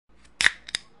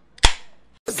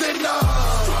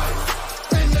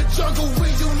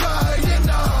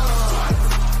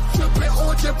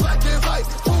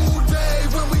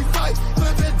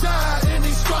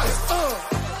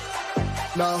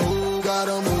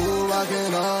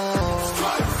locking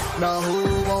on. Now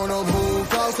who wanna move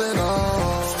crossing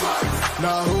on?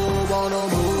 Now who wanna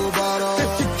move out on?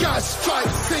 If you got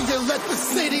stripes and you let the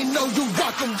city know you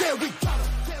rock them, there we go.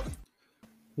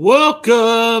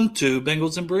 Welcome to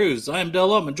Bengals and Brews. I am Del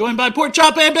Loman, joined by Pork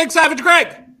Chop and Big Savage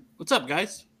Greg. What's up,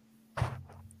 guys?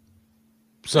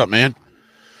 What's up, man?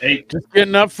 Hey, Just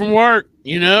getting up from work,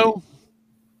 you know.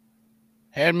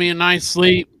 Had me a nice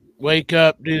sleep, wake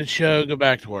up, do the show, go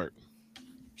back to work.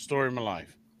 Story of my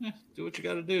life. Yeah, do what you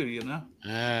got to do, you know.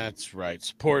 That's right.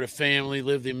 Support a family,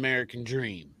 live the American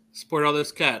dream. Support all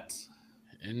those cats.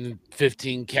 And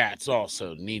 15 cats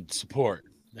also need support.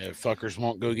 That fuckers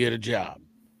won't go get a job.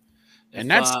 And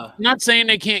that's not saying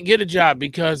they can't get a job,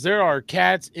 because there are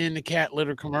cats in the cat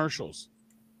litter commercials.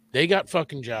 They got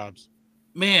fucking jobs.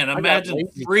 Man, imagine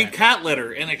free cat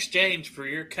litter in exchange for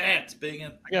your cats being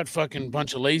in. I got fucking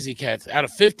bunch of lazy cats. Out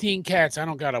of 15 cats, I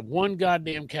don't got a one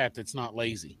goddamn cat that's not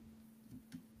lazy.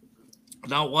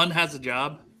 Not one has a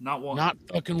job. Not one. Not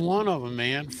fucking one of them,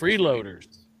 man. Freeloaders.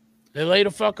 They lay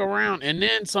the fuck around. And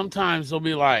then sometimes they'll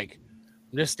be like,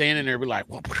 I'm just standing there, be like,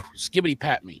 skibbity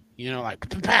pat me. You know,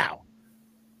 like, pow.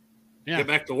 Yeah. Get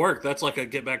back to work. That's like a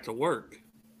get back to work.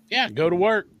 Yeah, go to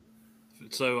work.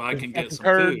 So I can get some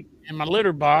food in my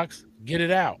litter box. Get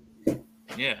it out.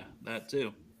 Yeah, that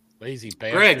too. Lazy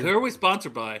bastard. Greg, who are we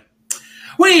sponsored by?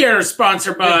 we are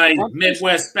sponsored by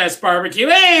Midwest Best Barbecue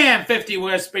and 50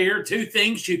 West Beer. Two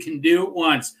things you can do at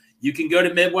once. You can go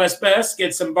to Midwest Best,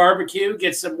 get some barbecue,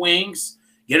 get some wings,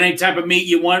 get any type of meat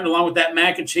you want along with that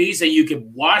mac and cheese, and you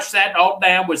can wash that all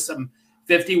down with some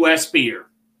 50 West Beer.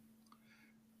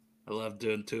 I love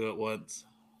doing two at once.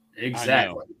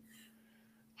 Exactly.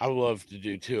 I would love to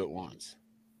do two at once.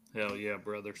 Hell yeah,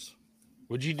 brothers.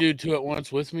 Would you do two at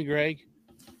once with me, Greg?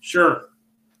 Sure.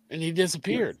 And he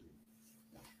disappeared.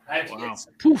 Wow.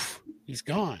 Poof. He's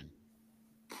gone.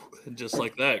 And just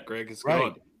like that, Greg is Right.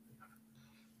 gone.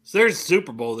 So there's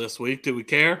Super Bowl this week. Do we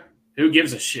care? Who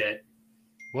gives a shit?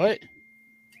 What?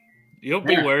 You'll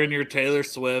be Yeah. wearing your Taylor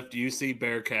Swift UC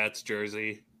Bearcats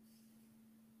jersey.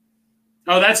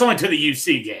 Oh, that's only to the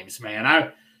UC games,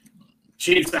 man.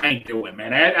 Chiefs, I ain't doing,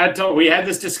 man. We had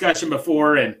this discussion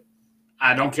before, and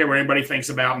I don't care what anybody thinks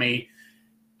about me.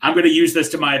 I'm going to use this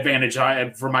to my advantage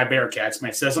for my Bearcats,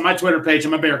 man. It says on my Twitter page,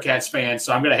 I'm a Bearcats fan,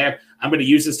 so I'm going to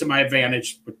use this to my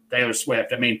advantage with Taylor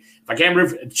Swift. I mean, if I can't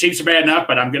root, the Chiefs are bad enough,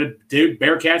 but I'm going to do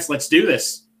Bearcats. Let's do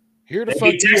this. Here the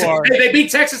fuck you are. They beat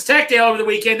Texas Tech Dale over the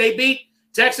weekend. They beat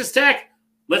Texas Tech.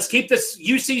 Let's keep this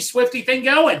UC Swifty thing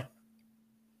going.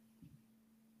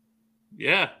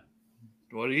 Yeah.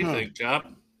 What do you think, Chop?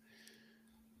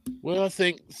 Well, I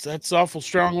think that's awful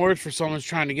strong words for someone who's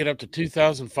trying to get up to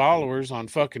 2,000 followers on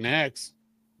fucking X.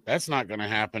 That's not going to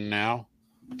happen now.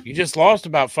 You just lost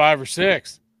about 5 or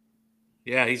 6.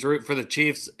 Yeah, he's rooting for the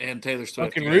Chiefs and Taylor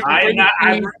Swift. Fucking rooting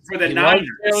I'm rooting for the Niners.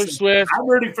 Taylor Swift. I'm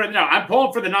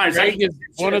pulling for the Niners. Greg is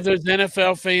one of those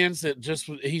NFL fans that just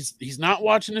he's not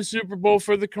watching the Super Bowl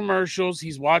for the commercials.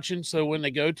 He's watching so when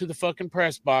they go to the fucking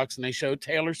press box and they show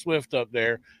Taylor Swift up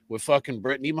there with fucking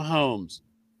Brittany Mahomes.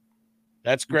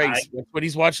 That's great. Right. That's what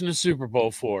he's watching the Super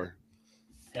Bowl for.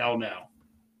 Hell no.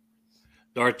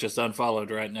 Dart just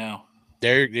unfollowed right now.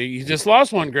 There, you just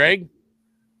lost one, Greg.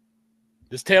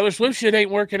 This Taylor Swift shit ain't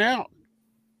working out.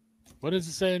 What does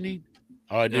it say I need?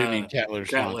 Oh, I do need cat litter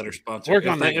sponsor. Work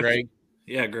on that, Greg.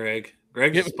 Yeah, Greg.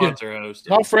 Greg's a sponsor host.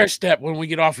 Call Fresh Step when we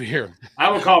get off of here. I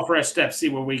will call Fresh Step, see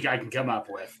what I can come up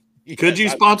with. Could you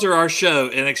sponsor our show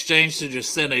in exchange to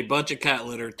just send a bunch of cat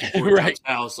litter to Fort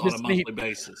house on a monthly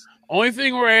basis? Only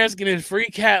thing we're asking is free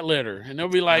cat litter. And they'll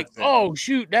be like, oh,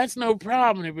 shoot, that's no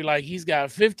problem. They'll be like, he's got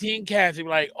 15 cats. They'll be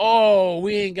like, oh,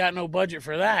 we ain't got no budget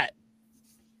for that.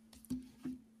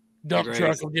 Dump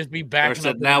truck will just be backing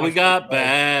up. Now we got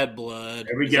bad blood.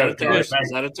 There we go. Is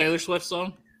that a Taylor Swift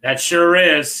song? That sure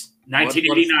is.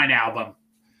 1989 album.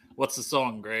 What's the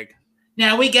song, Greg?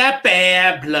 Now we got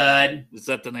bad blood. Is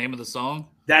that the name of the song?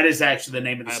 That is actually the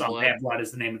name of the song. Blood. Bad blood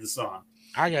is the name of the song.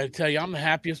 I got to tell you, I'm the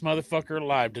happiest motherfucker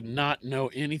alive to not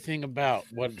know anything about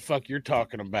what the fuck you're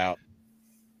talking about.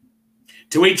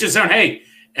 To each his own. Hey,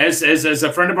 as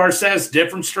a friend of ours says,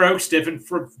 different strokes, different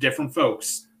for different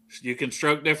folks. You can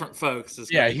stroke different folks.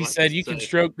 Yeah, he said you can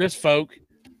stroke this folk.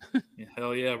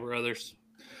 Hell yeah, brothers.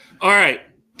 All right.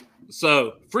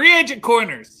 So, free agent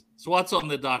corners. So, what's on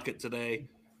the docket today?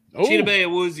 Chidobe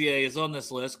Awuzie is on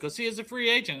this list because he is a free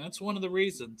agent. That's one of the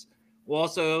reasons. We'll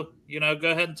also, go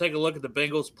ahead and take a look at the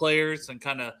Bengals players and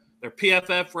kind of their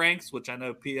PFF ranks, which I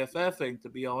know PFF ain't the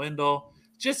be-all, end-all,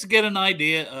 just to get an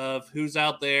idea of who's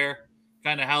out there,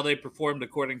 kind of how they performed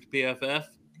according to PFF.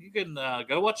 You can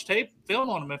go watch tape, film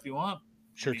on them if you want.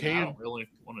 Sure I can. don't really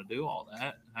want to do all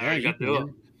that. Yeah, you got to do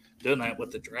it. Doing that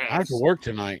with the draft. I have to work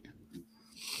tonight.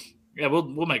 Yeah,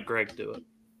 we'll make Greg do it.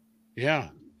 Yeah.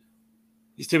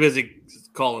 He's too busy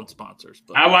calling sponsors.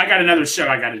 But I got another show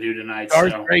I got to do tonight.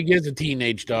 So. Greg is a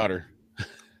teenage daughter.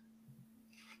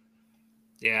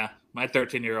 Yeah, my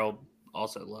 13-year-old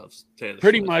also loves Taylor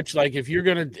Pretty Swift. much like if you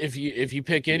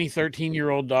pick any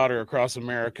 13-year-old daughter across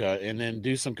America and then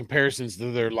do some comparisons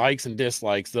to their likes and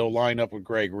dislikes, they'll line up with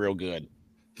Greg real good.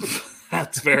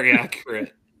 That's very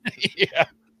accurate. Yeah.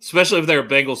 Especially if they're a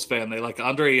Bengals fan. They like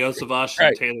Andre Yosevich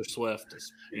and Taylor Swift.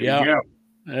 Yeah.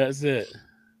 That's it.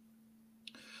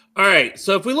 All right.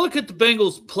 So if we look at the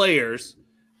Bengals players,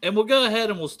 and we'll go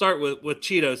ahead and we'll start with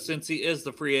Cheeto since he is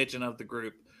the free agent of the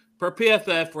group. Per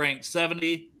PFF ranked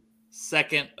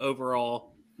 72nd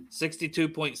overall,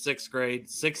 62.6 grade,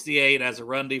 68 as a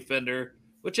run defender,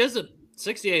 which isn't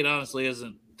 68 honestly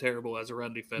isn't terrible as a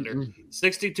run defender.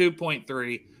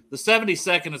 62.3. The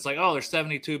 72nd, it's like, oh, there's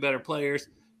 72 better players.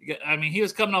 I mean, he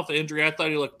was coming off the injury. I thought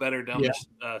he looked better down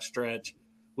the stretch.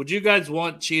 Would you guys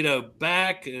want Cheeto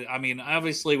back? I mean,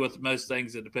 obviously with most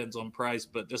things it depends on price,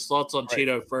 but just thoughts on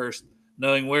Cheeto first,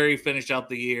 knowing where he finished out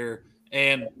the year.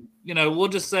 And,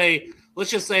 let's just say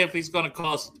if he's going to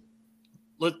cost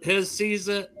his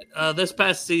season, this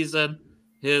past season,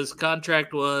 his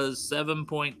contract was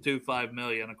 $7.25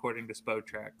 million according to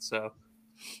Spotrac. So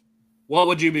what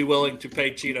would you be willing to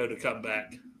pay Cheeto to come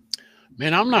back?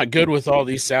 Man, I'm not good with all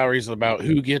these salaries about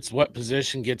who gets what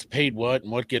position, gets paid what,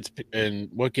 and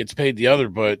what gets paid the other.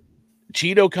 But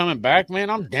Cheeto coming back, man,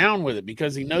 I'm down with it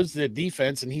because he knows the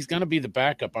defense and he's going to be the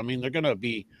backup. I mean,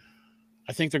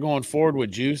 I think they're going forward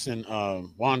with Juice and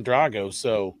Juan Drago.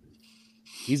 So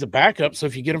he's a backup. So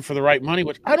if you get him for the right money,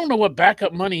 which I don't know what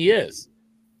backup money is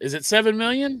it $7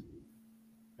 million?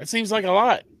 That seems like a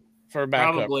lot for a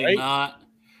backup. Probably right? not.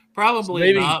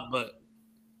 Probably not, but.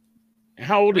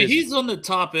 How old is he? He's on the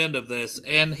top end of this,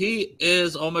 and he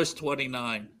is almost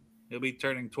 29. He'll be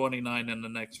turning 29 in the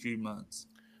next few months.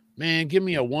 Man, give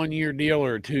me a 1-year deal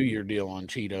or a 2-year deal on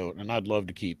Cheeto, and I'd love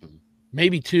to keep him.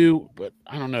 Maybe 2, but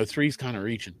I don't know. 3's kind of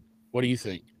reaching. What do you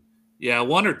think? Yeah,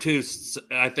 1 or 2,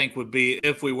 I think, would be,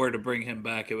 if we were to bring him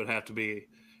back, it would have to be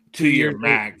 2-year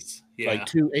max. Yeah. Like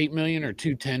 2 $8 million or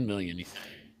 2 $10 million?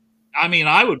 I mean,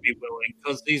 I would be willing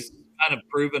because he's kind of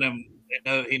proven him.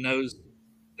 He knows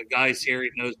the guys here. He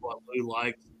knows what Lou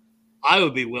likes. I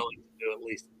would be willing to do at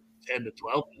least 10 to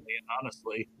 12 million,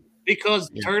 honestly, because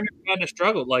Turner kind of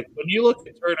struggled. Like when you look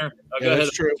at Turner, I'll go ahead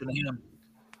and mention him.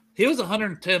 He was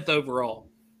 110th overall.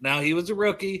 Now he was a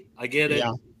rookie. I get it,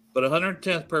 but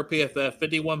 110th per PFF,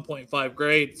 51.5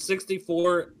 grade,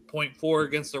 64.4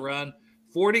 against the run,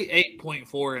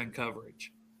 48.4 in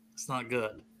coverage. It's not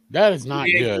good. That is not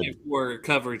good. For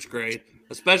coverage grade,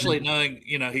 especially knowing,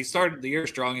 he started the year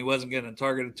strong. He wasn't getting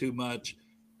targeted too much.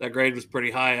 That grade was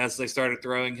pretty high. As they started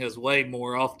throwing his way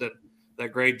more often,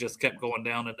 that grade just kept going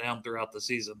down and down throughout the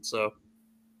season. So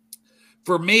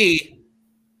for me,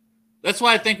 that's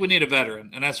why I think we need a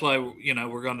veteran. And that's why,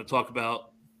 we're going to talk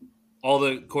about all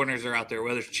the corners are out there,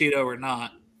 whether it's Cheeto or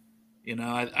not.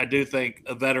 I do think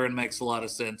a veteran makes a lot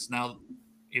of sense. Now,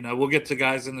 we'll get to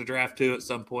guys in the draft too at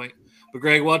some point. But,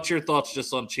 Greg, what's your thoughts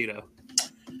just on Cheeto?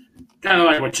 Kind of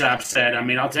like what Chop said. I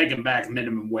mean, I'll take him back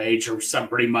minimum wage or something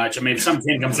pretty much. I mean, if some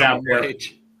team comes out there.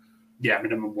 Yeah,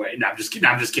 minimum wage. No, I'm just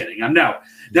kidding. No,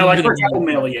 like for a couple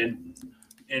million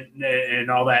and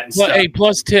all that and stuff. Hey,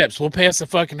 plus tips. We'll pass the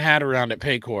fucking hat around at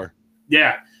Paycor.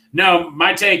 Yeah. No,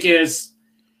 my take is,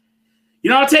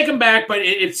 I'll take him back, but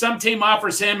if some team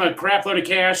offers him a crap load of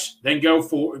cash, then go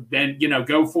for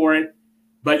it.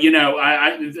 But, he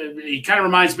kind of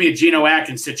reminds me of Geno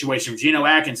Atkins' situation. Geno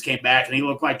Atkins came back, and he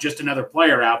looked like just another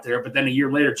player out there. But then a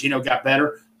year later, Geno got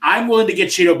better. I'm willing to get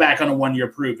Cheeto back on a 1-year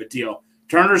prove-it deal.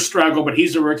 Turner's struggled, but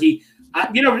he's a rookie.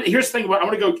 Here's the thing. I'm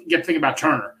going to go get the thing about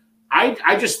Turner.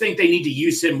 I just think they need to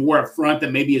use him more up front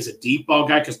than maybe as a deep ball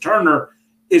guy because Turner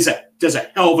does a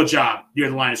hell of a job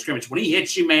near the line of scrimmage. When he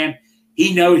hits you, man,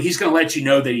 he's going to let you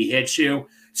know that he hits you.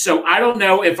 So I don't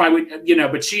know if I would,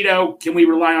 but Cheeto, can we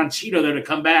rely on Cheeto though to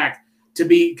come back to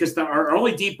be, because our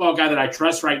only deep ball guy that I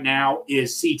trust right now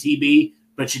is CTB,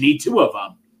 but you need 2 of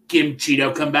them. Can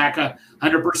Cheeto come back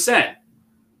 100%?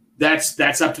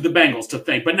 That's up to the Bengals to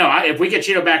think. But no, if we get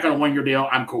Cheeto back on a 1-year deal,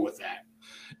 I'm cool with that.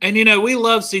 And, we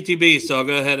love CTB, so I'll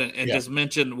go ahead and just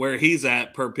mention where he's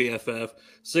at per PFF.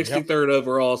 63rd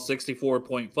overall,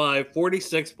 64.5,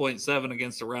 46.7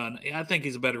 against the run. I think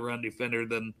he's a better run defender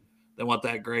than what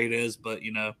that grade is, but,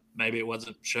 maybe it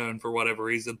wasn't shown for whatever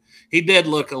reason. He did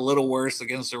look a little worse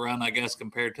against the run, I guess,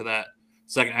 compared to that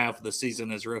second half of the season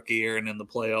his rookie year and in the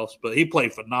playoffs. But he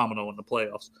played phenomenal in the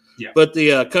playoffs. Yeah. But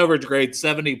the coverage grade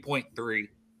 70.3.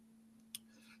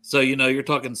 So, you're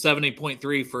talking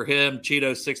 70.3 for him.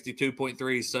 Cheeto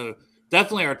 62.3. So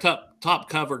definitely our top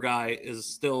cover guy is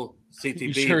still CTB.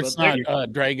 You sure it's not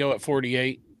Drago at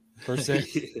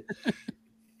 48%?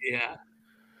 Yeah.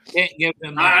 Can't give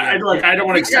him I don't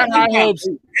want to accept high hopes.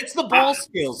 It's the ball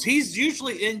skills. He's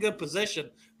usually in good position,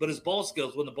 but his ball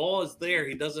skills, when the ball is there,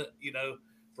 he doesn't,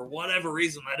 for whatever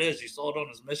reason that is. You saw it on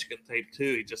his Michigan tape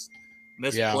too. He just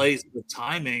misplays the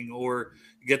timing or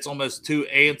gets almost too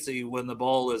antsy when the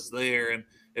ball is there. And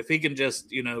if he can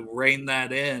just, rein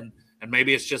that in, and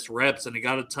maybe it's just reps, and he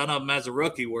got a ton of them as a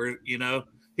rookie where,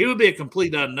 he would be a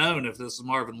complete unknown if this is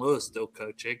Marvin Lewis still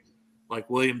coaching, like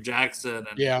William Jackson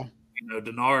and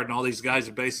Denard and all these guys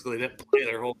who basically didn't play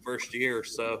their whole first year.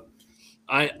 So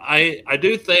I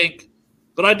do think,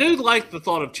 but I do like the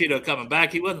thought of Cheeto coming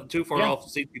back. He wasn't too far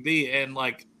off CTB, and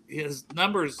like his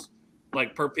numbers,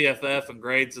 like per PFF and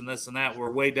grades and this and that,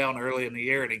 were way down early in the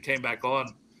year, and he came back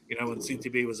on, when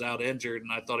CTB was out injured,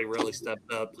 and I thought he really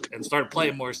stepped up and started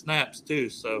playing more snaps too.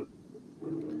 So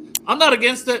I'm not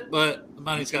against it, but the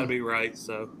money's got to be right.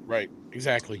 So right,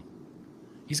 exactly.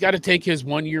 He's got to take his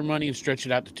 1 year money and stretch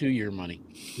it out to 2 year money.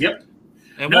 Yep.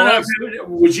 And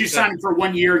would you sign him for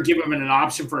 1 year and give him an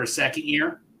option for a second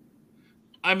year?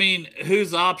 I mean,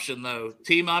 whose option though?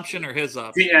 Team option or his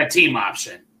option? Yeah, team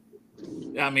option.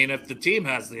 I mean, if the team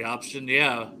has the option,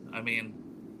 I mean,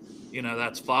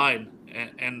 that's fine.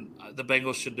 And the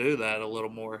Bengals should do that a little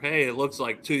more. Hey, it looks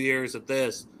like 2 years at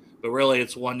this, but really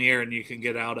it's 1 year and you can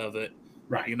get out of it.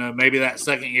 Right. Maybe that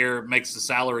second year makes the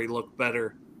salary look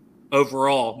better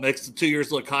overall, makes the 2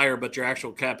 years look higher, but your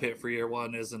actual cap hit for year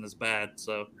one isn't as bad.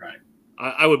 So right.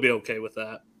 I would be okay with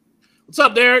that. What's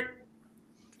up, Derek?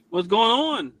 What's going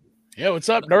on? Yeah, what's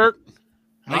up, Dirk?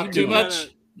 Not too much.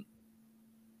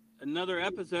 Another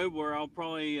episode where I'll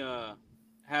probably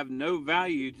have no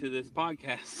value to this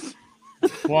podcast.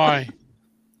 Why?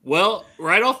 Well,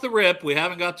 right off the rip, we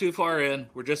haven't got too far in.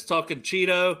 We're just talking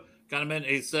Cheeto. Got him in.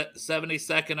 He's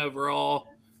 72nd overall,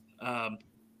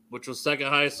 which was second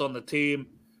highest on the team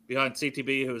behind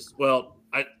CTB, who's,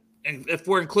 and if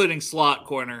we're including slot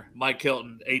corner, Mike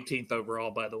Hilton, 18th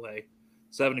overall, by the way.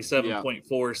 77.4,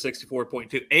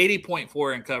 64.2,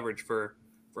 80.4 in coverage for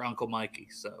Uncle Mikey.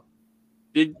 So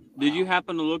did you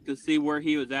happen to look to see where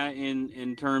he was at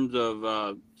in terms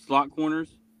of slot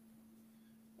corners?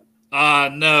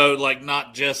 No, like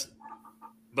not just,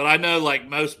 but I know like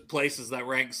most places that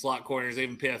rank slot corners,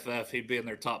 even PFF, he'd be in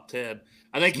their top 10.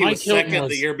 I think he was second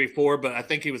the year before, but I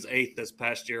think he was 8th this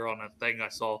past year on a thing I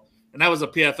saw. And that was a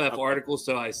PFF article,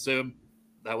 so I assume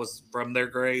that was from their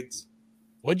grades.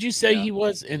 What'd you say he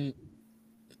was in?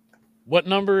 What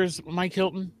number is Mike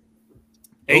Hilton?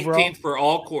 18th for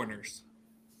all corners.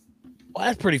 Well,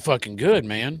 that's pretty fucking good,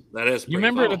 man. That is. You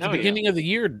remember at the beginning of the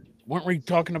year, weren't we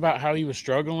talking about how he was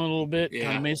struggling a little bit? Yeah.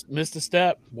 Kind of missed a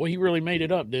step. Well, he really made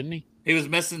it up, didn't he? He was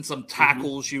missing some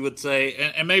tackles, you would say,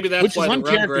 and maybe that's which why is the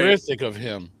uncharacteristic of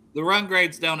him. The run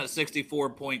grade's down at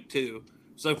 64.2.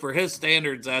 So for his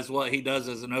standards, as what he does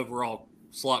as an overall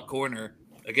slot corner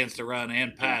against a run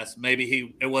and pass,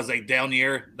 maybe it was a down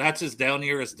year. That's his down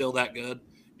year is still that good.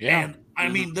 Yeah. And I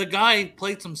mean, the guy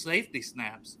played some safety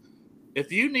snaps.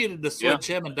 If you needed to switch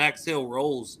him and Dax Hill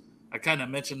roles, I kind of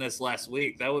mentioned this last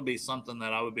week, that would be something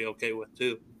that I would be okay with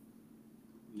too.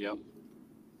 Yep.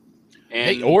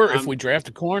 And hey, or if we draft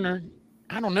a corner,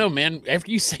 I don't know, man.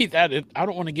 After you say that, I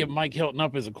don't want to give Mike Hilton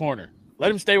up as a corner.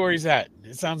 Let him stay where he's at.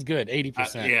 It sounds good,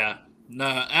 80%. Yeah. No,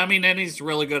 I mean, and he's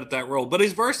really good at that role, but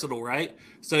he's versatile, right?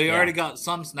 So he already got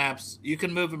some snaps. You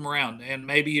can move him around, and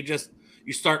maybe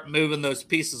you start moving those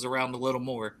pieces around a little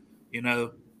more.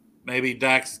 Maybe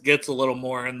Dax gets a little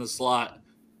more in the slot,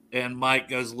 and Mike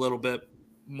goes a little bit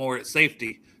more at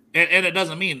safety. And it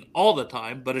doesn't mean all the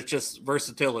time, but it's just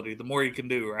versatility. The more you can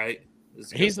do, right?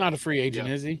 He's not a free agent,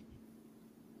 is he?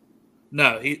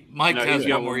 No, Mike has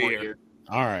one more year.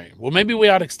 All right. Well, maybe we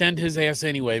ought to extend his ass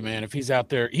anyway, man. If he's out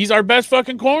there, he's our best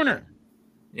fucking corner.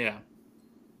 Yeah.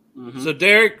 Mm-hmm. So,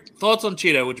 Derek, thoughts on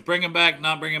Cheeto? Would you bring him back?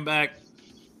 Not bring him back?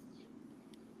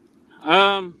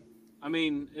 I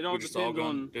mean, it all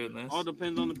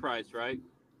depends on the price, right?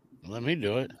 Let me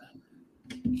do it.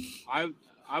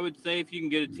 I would say if you can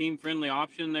get a team friendly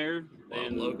option there,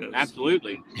 then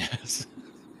absolutely. Yes.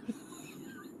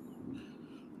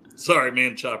 Sorry, me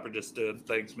and Chop are just doing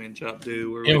things me and Chop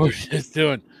do. We're just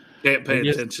doing. Can't pay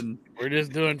attention. We're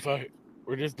just doing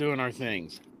our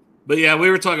things. But yeah, we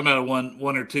were talking about a one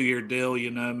or 2 year deal.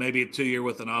 Maybe a 2 year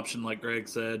with an option, like Greg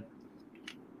said.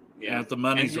 Yeah, if the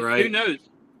money's right.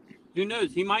 Who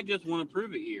knows? He might just want to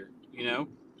prove it here. you know,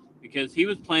 because he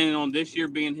was planning on this year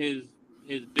being his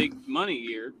big money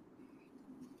year.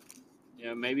 You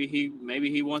know, maybe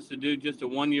he wants to do just a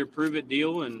 1-year prove it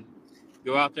deal and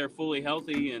go out there fully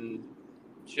healthy and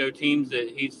show teams that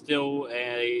he's still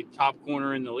a top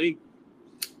corner in the league.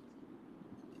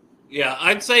 Yeah,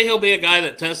 I'd say he'll be a guy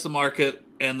that tests the market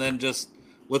and then just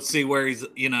let's see where he's,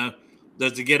 you know,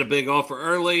 does he get a big offer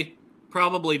early?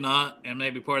 Probably not. And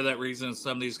maybe part of that reason is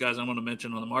some of these guys I want to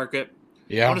mention on the market.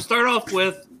 Yeah. I want to start off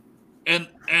with, and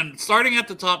starting at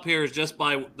the top here is just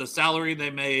by the salary they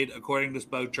made according to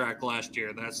Spotrac last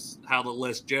year. That's how the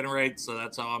list generates, so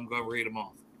that's how I'm going to read them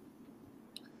off.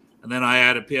 And then I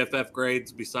added PFF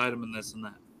grades beside them and this and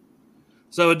that.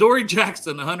 So Adoree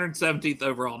Jackson, 117th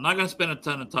overall. I'm not going to spend a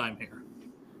ton of time here.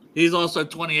 He's also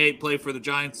 28, played for the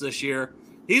Giants this year.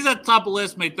 He's at the top of the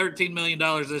list, made $13 million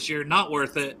this year. Not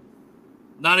worth it.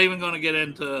 Not even going to get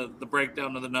into the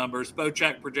breakdown of the numbers.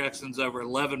 Spotrac projections over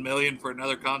 $11 million for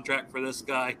another contract for this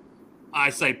guy. I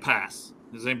say pass.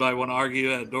 Does anybody want to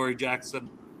argue at Adoree Jackson?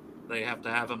 They have to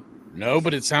have him. No,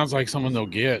 but it sounds like someone they'll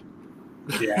get.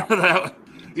 Yeah.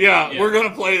 Yeah, we're going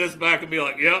to play this back and be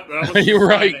like, yep, that was You're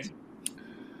right.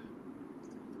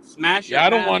 Smash. Yeah, I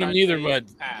don't want him either, but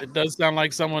it does sound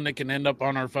like someone that can end up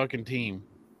on our fucking team.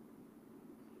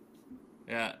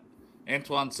 Yeah.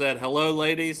 Antoine said, hello,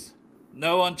 ladies.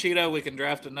 No on Cheeto. We can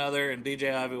draft another, and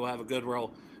DJ Ivy will have a good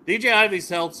role. DJ Ivy's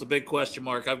health's a big question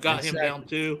mark. I've got him down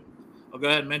too. I'll go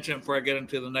ahead and mention it before I get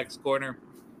into the next corner.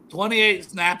 28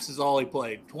 snaps is all he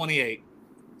played. 28.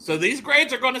 So these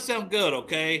grades are going to sound good,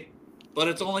 okay? But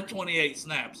it's only 28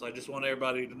 snaps. I just want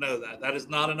everybody to know that. That is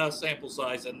not enough sample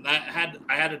size, and I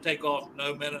had to take off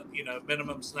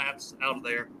minimum snaps out of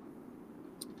there.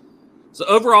 So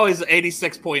overall, he's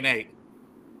 86.8.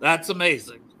 That's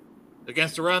amazing.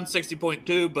 Against the run,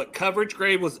 60.2, but coverage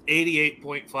grade was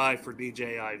 88.5 for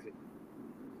DJ Ivy.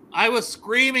 I was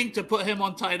screaming to put him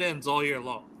on tight ends all year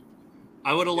long.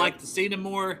 I would have liked to see him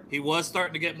more. He was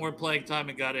starting to get more playing time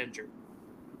and got injured.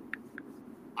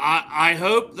 I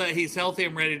hope that he's healthy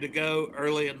and ready to go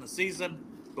early in the season,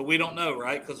 but we don't know,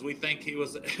 right? Because we think he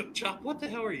was – Chop, what the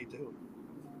hell are you doing?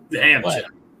 Damn.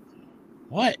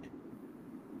 What?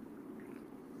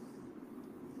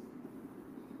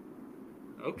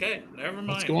 Okay, never mind.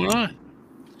 What's going on?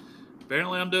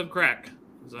 Apparently I'm doing crack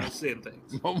because I'm seeing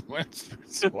things.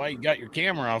 That's why you got your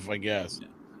camera off, I guess.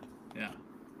 Yeah.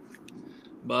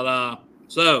 But,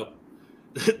 so,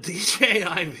 DJ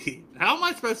Ivy, how am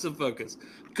I supposed to focus?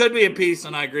 Could be a piece,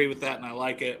 and I agree with that, and I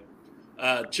like it.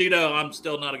 Cheeto, I'm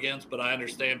still not against, but I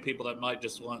understand people that might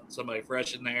just want somebody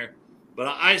fresh in there. But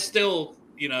I still,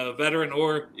 veteran,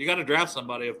 or you got to draft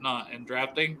somebody if not. And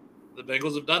drafting, the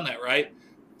Bengals have done that, right?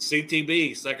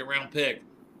 CTB, second-round pick.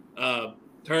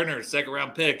 Turner,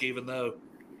 second-round pick, even though,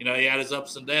 he had his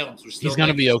ups and downs. He's going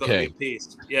to be okay.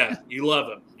 Yeah, you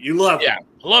love him. You love him. Yeah,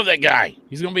 I love that guy.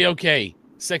 He's going to be okay.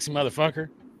 Sexy motherfucker.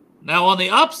 Now, on the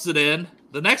opposite end,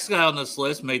 the next guy on this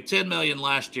list made $10 million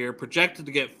last year, projected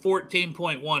to get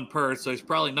 14.1 per, so he's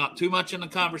probably not too much in the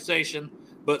conversation.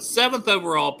 But 7th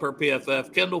overall per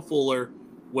PFF, Kendall Fuller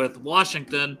with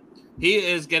Washington. He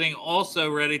is getting also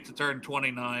ready to turn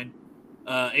 29.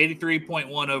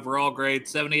 83.1 overall grade,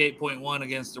 78.1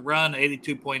 against the run,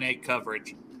 82.8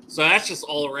 coverage. So that's just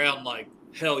all around like,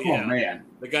 hell yeah. Oh, man.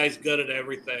 The guy's good at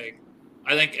everything.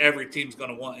 I think every team's going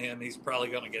to want him. He's probably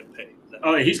going to get paid.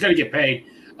 Oh, he's going to get paid.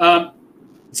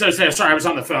 Sorry, I was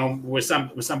on the phone with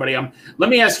somebody. Let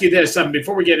me ask you this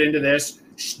before we get into this.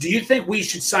 Do you think we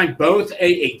should sign both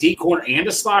a D corner and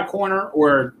a slot corner,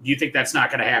 or do you think that's not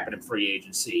going to happen in free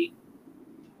agency?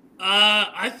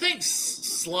 I think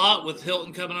slot with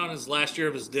Hilton coming on his last year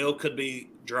of his deal could be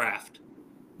draft.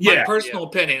 My personal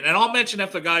opinion. And I'll mention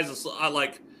if the guys I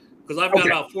like, because I've got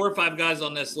about 4 or 5 guys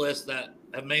on this list that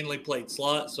have mainly played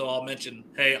slot. So I'll mention,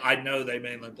 hey, I know they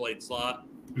mainly played slot.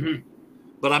 Mm-hmm.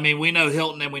 But, I mean, we know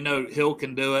Hilton and we know Hill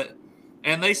can do it.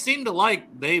 And they seem to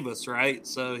like Davis, right?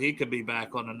 So he could be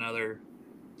back on another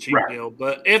cheap deal.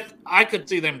 But if I could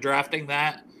see them drafting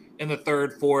that in the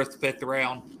 3rd, 4th, 5th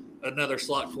round, another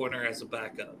slot corner as a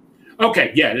backup.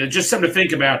 Okay, yeah, just something to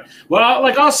think about. Well,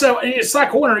 like also, slot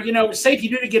corner, safety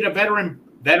do to get a veteran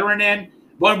in.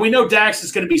 Well, we know Dax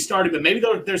is going to be starting, but maybe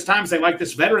there's times they like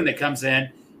this veteran that comes in,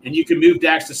 and you can move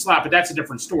Dax to slot, but that's a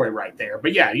different story right there.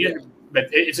 But but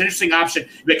it's an interesting option.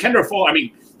 But Kendall Fuller,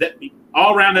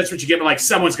 all around, that's what you get. But like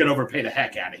someone's going to overpay the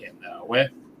heck out of him, though.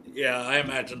 Yeah, I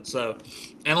imagine so.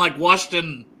 And like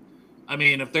Washington,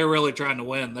 if they're really trying to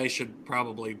win, they should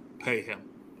probably pay him.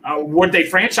 Would they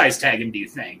franchise tag him, do you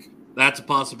think? That's a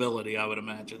possibility, I would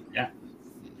imagine. Yeah.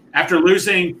 After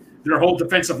losing their whole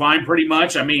defensive line pretty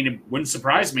much. I mean, it wouldn't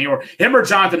surprise me. Or him or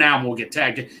Jonathan Allen will get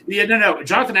tagged. Yeah, no.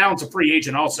 Jonathan Allen's a free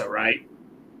agent also, right?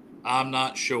 I'm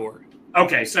not sure.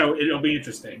 Okay, so it'll be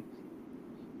interesting.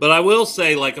 But I will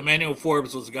say, like, Emmanuel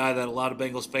Forbes was a guy that a lot of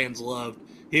Bengals fans loved.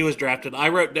 He was drafted. I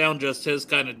wrote down just his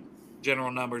kind of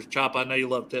general numbers. Chop, I know you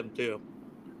loved him too.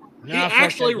 Yeah, he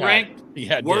actually ranked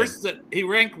worse than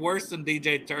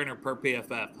DJ Turner per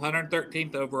PFF,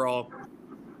 113th overall.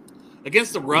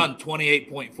 Against the run,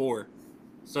 28.4.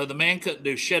 So the man couldn't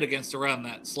do shit against the run.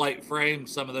 That slight frame,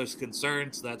 some of those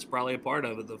concerns, that's probably a part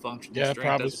of it, the functional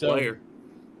strength as a player.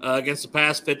 Against the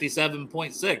pass,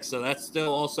 57.6. So that's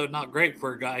still also not great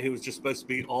for a guy who was just supposed to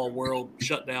be all-world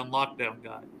shutdown, lockdown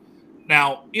guy.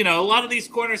 Now, a lot of these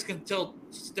corners can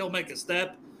still make a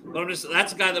step. But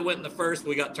that's a guy that went in the first.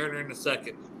 We got Turner in the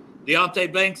second.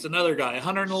 Deontay Banks, another guy,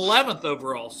 111th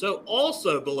overall. So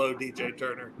also below DJ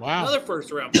Turner. Wow. Another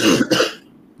first-round pick.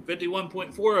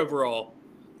 51.4 overall.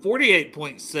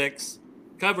 48.6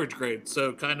 coverage grade.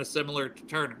 So kind of similar to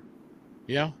Turner.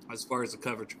 Yeah. As far as the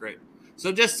coverage grade.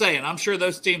 So just saying, I'm sure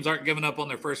those teams aren't giving up on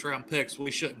their first-round picks. We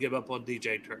shouldn't give up on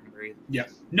DJ Turner either. Yeah.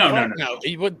 No.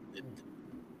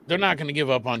 They're not going to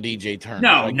give up on DJ Turner.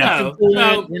 No.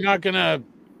 We're not going to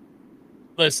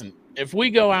 – listen, if we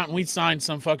go out and we sign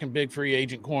some fucking big free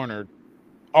agent corner,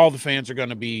 all the fans are going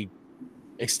to be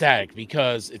ecstatic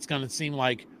because it's going to seem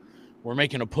like we're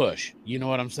making a push. You know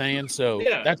what I'm saying? So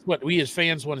that's what we as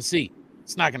fans want to see.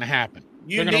 It's not going to happen.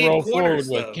 They're going to roll forward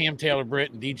with Cam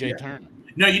Taylor-Britt and DJ Turner.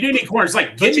 No, you do need corners.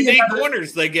 But you need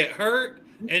corners. They get hurt,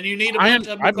 and you need a bunch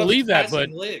of them. I believe that, but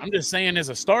I'm just saying as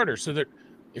a starter, so that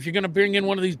if you're going to bring in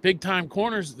one of these big-time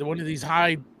corners, one of these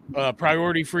high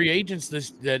priority free agents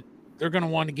that they're going to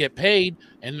want to get paid,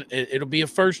 and it'll be a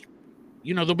first,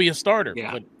 there'll be a starter.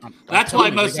 Yeah. But that's why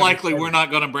most likely we're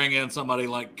not going to bring in somebody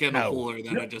like Kendall Fuller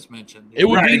that I just mentioned. It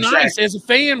would be nice. As a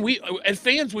fan,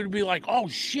 fans would be like, oh,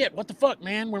 shit, what the fuck,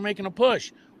 man? We're making a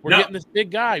push. We're getting this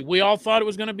big guy. We all thought it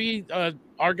was going to be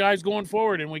our guys going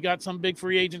forward, and we got some big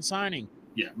free agent signing.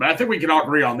 Yeah, but I think we can all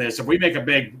agree on this. If we make a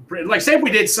big – like, say if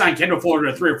we did sign Kendall Fuller to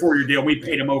a 3 or 4 year deal, we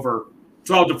paid him over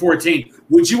 12 to 14,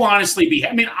 would you honestly be –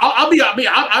 I mean,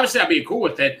 obviously I'd be cool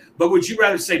with it, but would you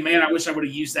rather say, man, I wish I would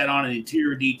have used that on an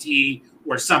interior DT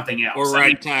or something else? Or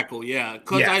right tackle, yeah.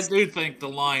 Because I do think the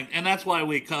line – and that's why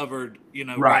we covered,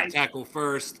 right tackle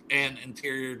first and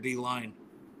interior D-line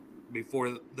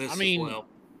before this as well.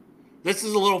 This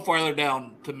is a little farther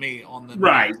down to me on the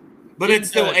right, but it's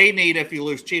still a need if you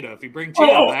lose Cheeto. If you bring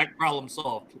Cheeto back, problem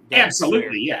solved.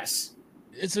 Absolutely, yes.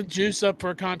 Is a Juice up for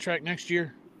a contract next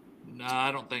year? No,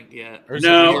 I don't think yet.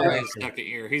 No, his second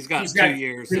year. He's got 2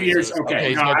 years. 2 years. Okay,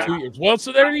 he's got 2 years. Well,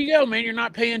 so there you go, man. You're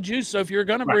not paying Juice. So if you're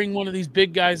going to bring one of these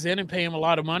big guys in and pay him a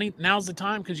lot of money, now's the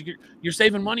time because you're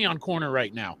saving money on corner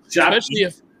right now,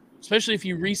 especially if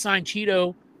you re-sign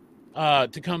Cheeto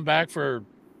to come back for.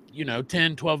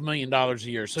 $10-12 million a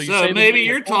year. So maybe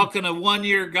you're talking a 1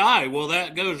 year guy. Well,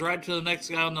 that goes right to the next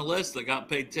guy on the list that got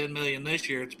paid $10 million this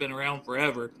year. It's been around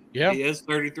forever. Yeah, he is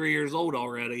 33 years old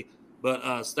already. But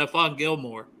Stephon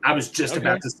Gilmore. I was just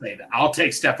about to say that. I'll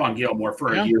take Stephon Gilmore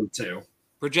for a year or two.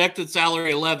 Projected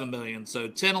salary $11 million. So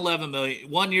 $11 million.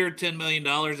 1 year, $10 million.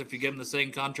 If you give him the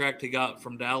same contract he got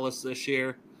from Dallas this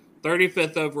year,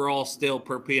 35th overall still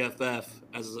per PFF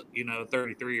as a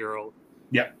 33-year-old.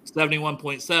 Yep.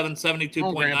 71.7,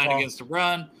 72.9 against the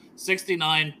run,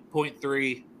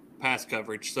 69.3 pass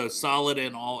coverage. So solid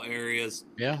in all areas.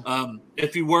 Yeah.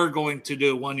 If you were going to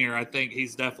do 1 year, I think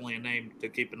he's definitely a name to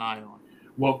keep an eye on.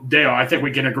 Well, Dale, I think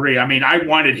we can agree. I mean, I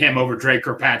wanted him over Drake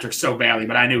Kirkpatrick so badly,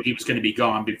 but I knew he was going to be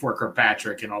gone before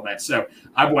Kirkpatrick and all that. So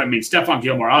Stephon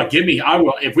Gilmore. I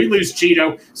will. If we lose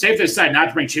Cheeto, say if they decide not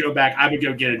to bring Cheeto back, I would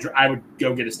go get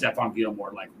a Stephon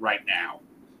Gilmore like right now.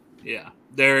 Yeah.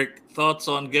 Derek, thoughts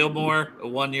on Gilmore, a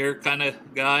 1 year kind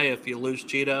of guy if you lose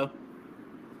Cheeto?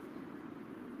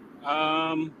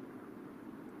 No,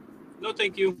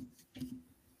 thank you.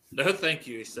 No, thank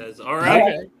you, he says. All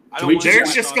right. Okay.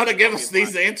 Derek's just going to give us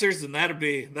these answers, and that'll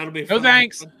be no fun.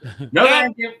 thanks. No,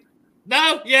 thank you.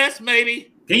 No, yes,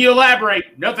 maybe. Can you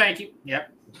elaborate? No, thank you. Yep.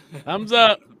 Thumbs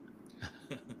up.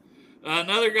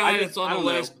 Another guy that's on the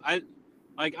list. I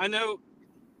know.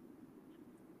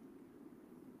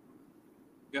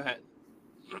 Go ahead.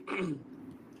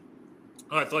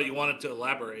 I thought you wanted to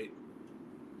elaborate.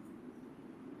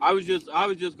 I was just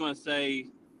going to say,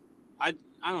 I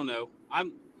don't know.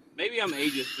 Maybe I'm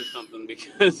ageist or something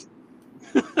because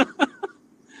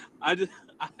I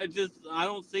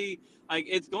don't see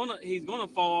he's gonna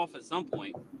fall off at some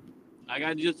point. Like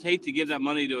I just hate to give that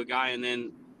money to a guy and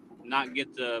then not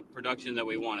get the production that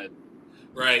we wanted.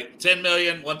 Right. $10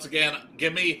 million. Once again,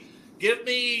 give me Give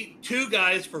me 2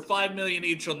 guys for $5 million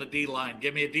each on the D line.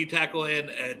 Give me a D tackle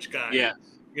and edge guy. Yeah.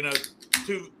 You know,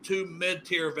 two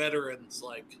mid-tier veterans,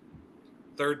 like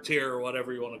third tier or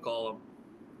whatever you want to call them.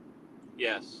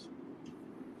 Yes.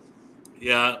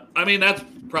 Yeah, I mean that's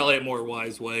probably a more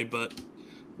wise way, but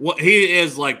he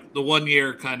is like the 1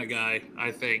 year kind of guy.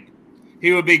 I think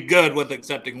he would be good with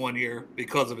accepting 1 year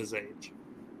because of his age.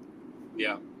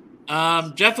 Yeah.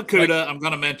 Jeff Okudah, I'm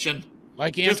going to mention.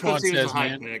 Like Antoine says,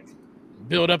 man,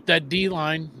 build up that D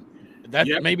line.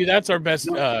 Maybe that's our best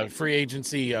free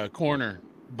agency corner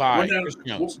buy. Chris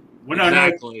Jones.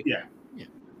 Exactly. Yeah.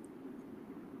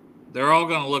 They're all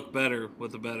going to look better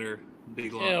with a better D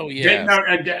line. Hell yeah.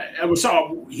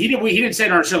 He didn't say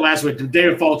it on our show last week.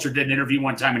 David Fulcher did an interview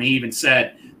one time, and he even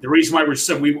said the reason why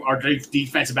our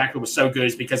defensive backfield was so good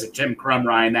is because of Tim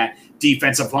Crumrye. That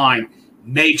defensive line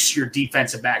makes your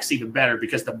defensive backs even better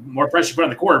because the more pressure you put on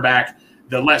the quarterback,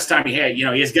 the less time he had. You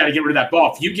know, he has got to get rid of that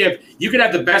ball. If you could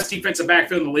have the best defensive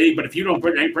backfield in the league, but if you don't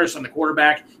put any pressure on the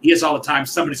quarterback, he has all the time.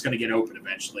 Somebody's going to get open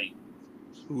eventually.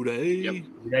 Hooray.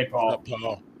 Hooray, Paul.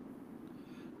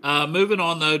 Moving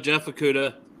on, though, Jeff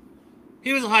Okudah,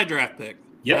 he was a high draft pick.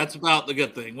 Yep. That's about the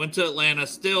good thing. Went to Atlanta,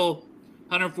 still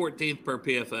 114th per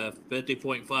PFF,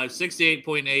 50.5,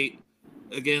 68.8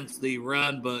 against the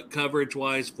run, but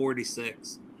coverage-wise,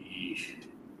 46. Yeesh.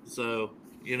 So,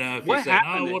 you know, if what you say,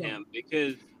 happened to him?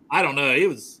 Because I don't know.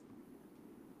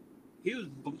 he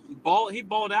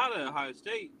balled out at Ohio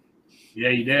State. Yeah,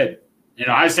 he did. And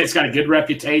Ohio State's got a good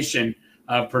reputation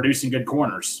of producing good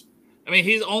corners. I mean,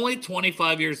 he's only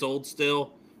 25 years old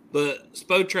still, but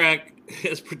Spotrac,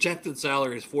 his projected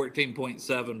salary is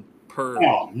 14.7 per.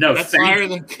 Oh, no, that's higher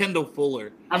than Kendall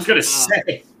Fuller. I was going to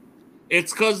say.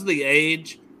 It's because of the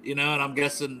age, you know, and I'm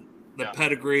guessing the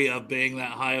pedigree of being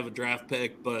that high of a draft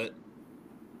pick. But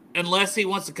unless he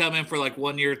wants to come in for like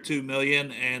 1 year, $2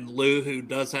 million, and Lou, who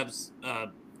does have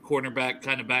cornerback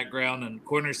kind of background, and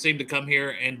corners seem to come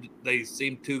here and they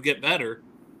seem to get better,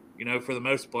 you know, for the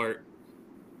most part.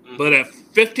 But at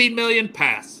 $15 million,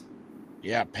 pass.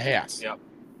 Yeah, pass. Yep.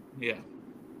 Yeah.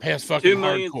 Pass fucking $2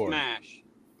 million hardcore. smash.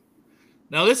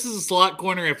 Now, this is a slot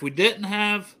corner. If we didn't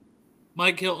have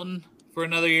Mike Hilton for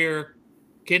another year,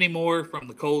 Kenny Moore from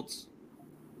the Colts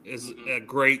is a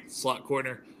great slot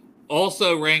corner.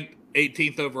 Also ranked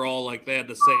 18th overall, like they had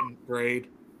the same grade,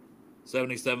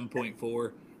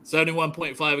 77.4.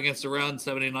 71.5 against the run,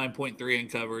 79.3 in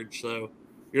coverage. So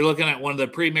you're looking at one of the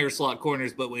premier slot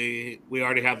corners, but we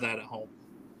already have that at home.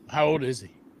 How old is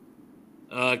he?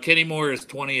 Kenny Moore is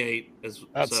 28.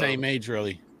 About the same age,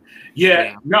 really.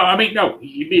 Yeah. No,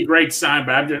 he'd be a great sign,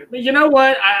 but you know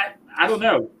what? I don't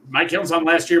know. Mike Hilton's on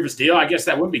last year of his deal. I guess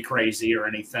that wouldn't be crazy or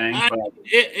anything.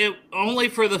 It only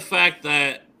for the fact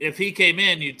that if he came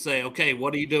in, you'd say, okay,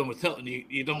 what are you doing with Hilton?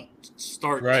 You don't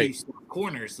start 2 slot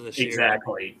corners this year.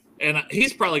 Exactly. And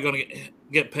he's probably going to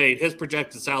get paid. His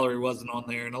projected salary wasn't on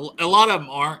there, and a lot of them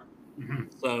aren't. Mm-hmm.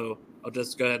 So I'll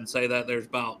just go ahead and say that there's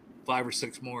about 5 or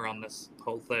 6 more on this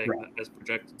whole thing as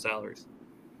projected salaries.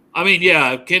 I mean,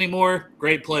 yeah, Kenny Moore,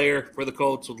 great player for the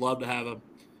Colts. Would love to have him.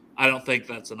 I don't think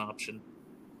that's an option.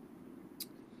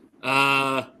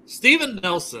 Steven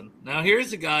Nelson. Now,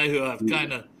 here's a guy who I've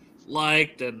kind of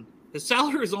liked, and his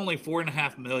salary was only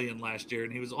 $4.5 million last year,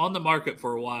 and he was on the market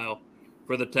for a while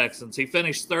for the Texans. He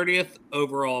finished 30th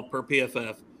overall per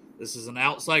PFF. This is an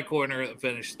outside corner that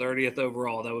finished 30th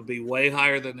overall. That would be way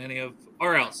higher than any of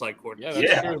our outside corners. Yeah,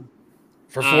 that's true.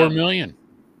 For $4 million.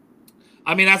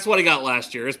 I mean, that's what he got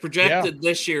last year. His projected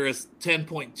this year is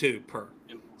 10.2 per.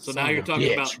 So now you're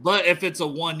talking about, but if it's a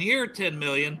 1 year, $10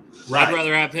 million, I'd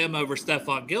rather have him over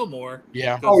Stephon Gilmore.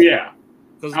 Yeah. Oh yeah.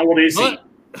 How old is he?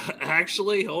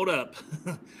 Actually, hold up.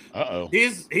 He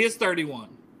is 31.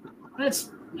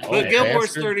 But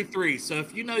Gilmore's 33. So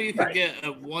if you know you could get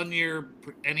a 1 year,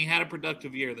 and he had a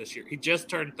productive year this year. He just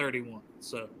turned 31.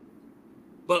 So,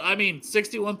 but I mean,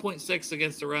 61.6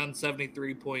 against the run,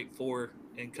 73.4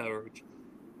 in coverage.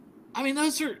 I mean,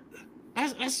 that's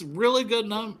really good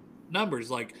numbers.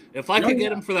 Like if I could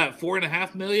get him for that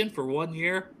 $4.5 million for 1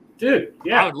 year, dude,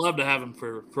 yeah, I would love to have him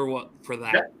for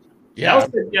that. Yeah.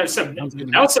 Nelson,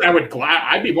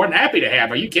 I'd be more than happy to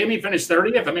have. Are you kidding me? Finish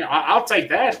 30th. I mean, I'll take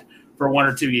that for 1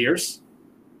 or 2 years.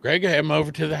 Greg, have him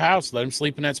over to the house. Let him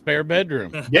sleep in that spare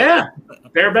bedroom. Yeah,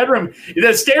 spare bedroom.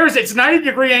 The stairs. It's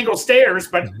 90-degree angle stairs,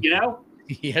 but you know,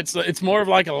 it's more of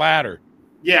like a ladder.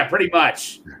 Yeah, pretty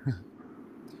much.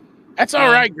 That's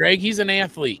all right, Greg. He's an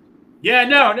athlete. Yeah,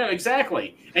 no,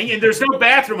 exactly. And there's no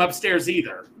bathroom upstairs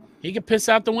either. He could piss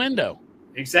out the window.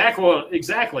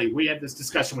 Exactly. We had this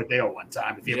discussion with Dale one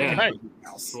time.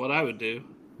 That's what I would do.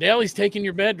 Dale, he's taking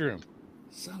your bedroom.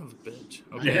 Son of a bitch.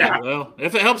 Okay, Yeah. well,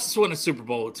 if it helps us win a Super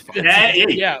Bowl, it's fine.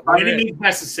 Yeah, by we're any in. means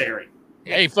necessary.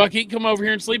 Hey, fuck, he can come over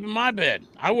here and sleep in my bed.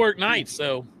 I work nights,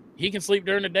 so he can sleep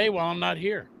during the day while I'm not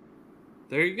here.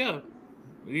 There you go.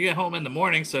 You get home in the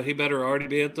morning, so he better already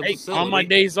be at the Hey, facility. on my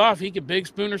days off, he can big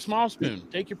spoon or small spoon.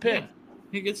 Take your pick. Yeah,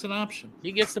 he gets an option.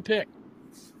 He gets the pick.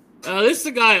 This is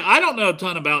the guy I don't know a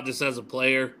ton about just as a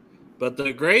player, but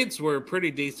the grades were pretty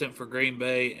decent for Green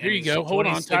Bay. And Here you he's go. Hold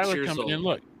on, 26 Tyler years coming old. in.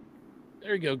 Look,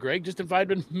 there you go, Greg. Just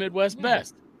invited him to Midwest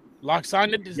Best. Lock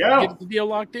signed it. Just Yeah. get the deal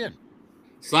locked in.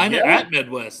 Sign it Yeah. at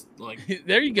Midwest. Like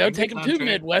There you go. Bring the Take him to contract.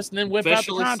 Midwest and then whip out the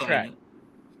officially sign contract.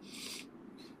 it.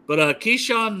 But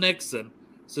Keyshawn Nixon,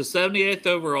 so 78th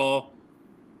overall,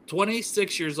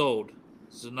 26 years old.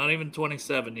 So not even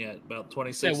 27 yet, about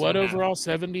 26. Say what and a half. overall?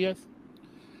 70th?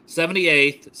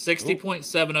 78th,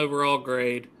 60.7 overall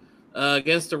grade.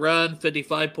 Against the run,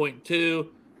 55.2.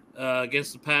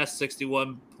 Against the pass,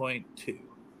 61.2.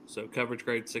 So coverage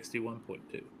grade,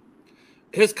 61.2.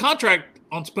 His contract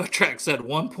on Spotrac said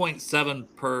 1.7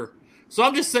 per. So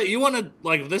I'm just saying, you want to,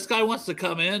 like, if this guy wants to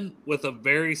come in with a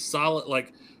very solid,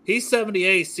 like, he's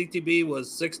 78, CTB was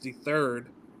 63rd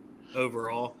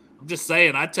overall. I'm just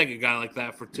saying, I'd take a guy like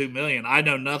that for $2 million. I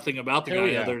know nothing about the Hell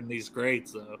guy yeah. other than these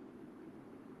grades, though.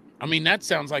 I mean, that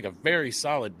sounds like a very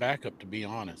solid backup, to be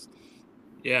honest.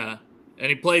 Yeah. And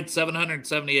he played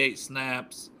 778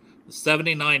 snaps,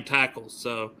 79 tackles.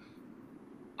 So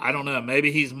I don't know.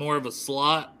 Maybe he's more of a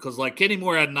slot because, like, Kenny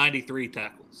Moore had 93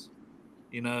 tackles.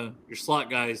 You know, your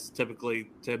slot guys typically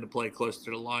tend to play closer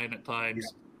to the line at times.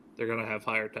 Yeah. They're going to have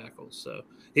higher tackles. So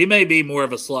he may be more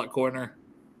of a slot corner.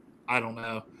 I don't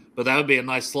know. But that would be a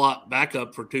nice slot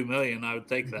backup for $2 million. I would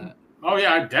take that. Oh,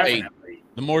 yeah, definitely. Hey,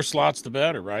 the more slots, the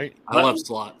better, right? I love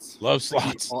slots. Love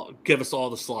slots. Give us all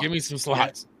the slots. Give me some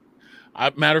slots. Yeah.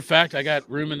 Matter of fact, I got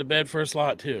room in the bed for a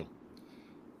slot, too.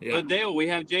 Yeah. But Dale, we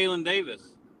have Jalen Davis.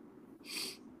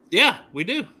 Yeah, we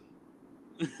do.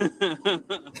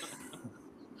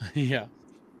 Yeah.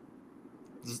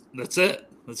 That's it.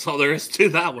 That's all there is to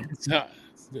that one.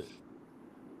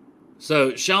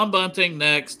 So Sean Bunting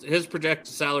next. His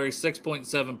projected salary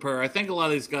 6.7 per. I think a lot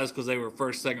of these guys, because they were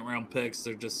first, second round picks,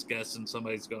 they're just guessing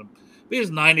somebody's going to be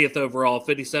his 90th overall,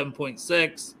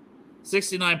 57.6,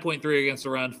 69.3 against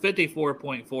the run,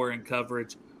 54.4 in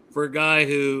coverage for a guy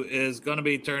who is going to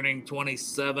be turning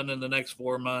 27 in the next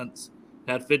 4 months.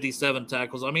 Had 57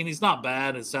 tackles. I mean, he's not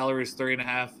bad. His salary is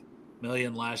 $3.5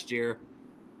 million last year.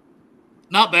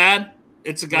 Not bad.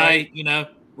 It's a guy, you know,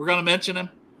 we're going to mention him.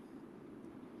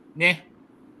 Yeah.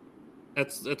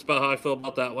 That's about how I feel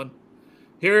about that one.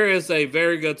 Here is a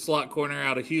very good slot corner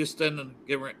out of Houston.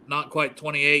 Not quite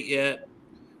 28 yet.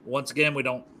 Once again, we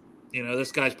don't, you know,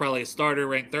 this guy's probably a starter,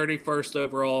 ranked 31st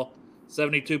overall,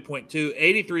 72.2,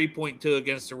 83.2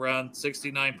 against the run,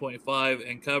 69.5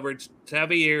 in coverage.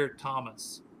 Tavier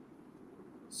Thomas.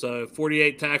 So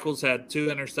 48 tackles, had 2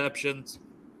 interceptions,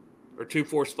 or 2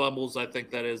 forced fumbles. I think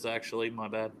that is actually, my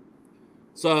bad.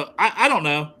 So I don't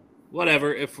know.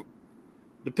 Whatever. If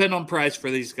depend on price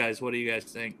for these guys. What do you guys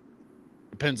think?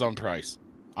 Depends on price.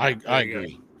 I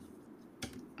agree.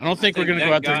 I don't think we're going to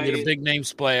go out there and get a big name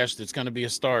splash that's going to be a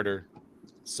starter.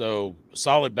 So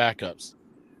solid backups.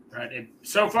 Right. And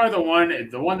so far, the one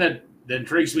that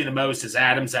intrigues me the most is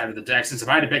Adams out of the Texans. If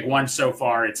I had to pick one so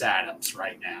far, it's Adams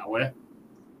right now.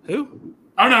 Who?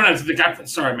 Oh no, it's the guy.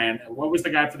 Sorry, man. What was the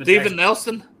guy for the Steven Texans?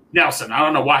 Nelson? Nelson. I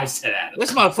don't know why I said Adams.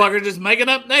 This motherfucker just making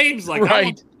up names like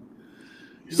right.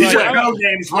 These are code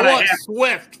names. I want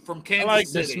Swift from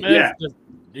Kansas City. Smith. Yeah.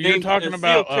 You're talking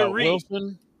about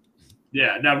Wilson?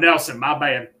 Yeah, no, Nelson, my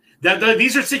bad.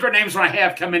 These are secret names when I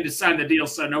have come in to sign the deal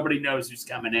so nobody knows who's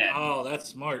coming in. Oh, that's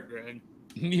smart, Greg.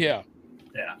 Yeah.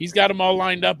 Yeah. He's got them all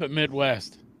lined up at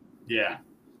Midwest. Yeah.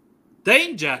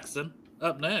 Dane Jackson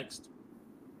up next.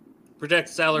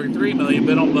 Projected salary $3 million,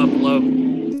 been on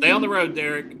Buffalo. Stay on the road,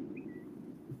 Derek.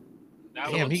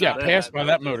 Damn, he got passed by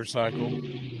that motorcycle.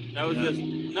 That was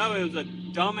it was a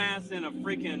dumbass in a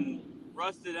freaking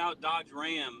rusted out Dodge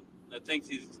Ram that thinks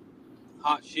he's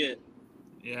hot shit.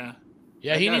 Yeah.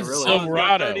 Yeah, he needs a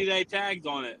Silverado. 30-day tags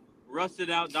on it. Rusted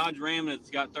out Dodge Ram and it's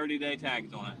got 30-day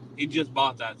tags on it. He just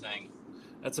bought that thing.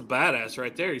 That's a badass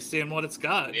right there. He's seeing what it's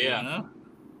got. Yeah. You know?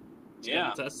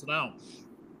 Yeah. Test it out.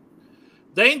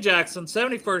 Dane Jackson,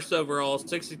 71st overall,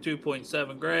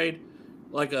 62.7 grade,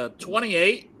 like a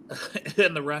 28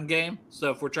 in the run game.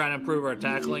 So if we're trying to improve our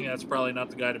tackling, that's probably not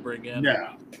the guy to bring in.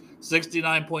 Yeah.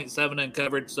 69.7 in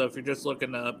coverage. So if you're just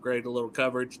looking to upgrade a little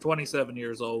coverage, 27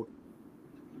 years old.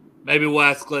 Maybe we'll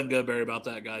ask Glenn Goodberry about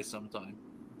that guy sometime.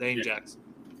 Dane Jackson.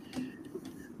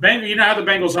 You know how the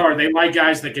Bengals are. They like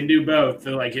guys that can do both.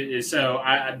 They're like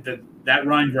that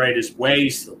run grade is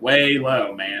way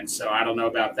low, man. So I don't know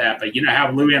about that. But you know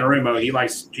how Lou Anarumo, he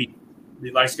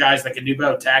likes guys that can do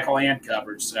both tackle and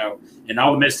coverage. So, and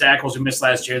all the missed tackles we missed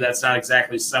last year, that's not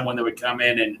exactly someone that would come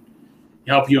in and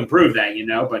help you improve that,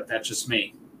 but that's just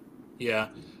me. Yeah.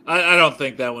 I don't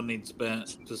think that one needs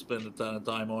to spend a ton of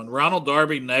time on. Ronald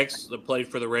Darby next, that played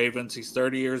for the Ravens. He's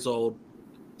 30 years old,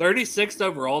 36th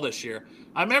overall this year.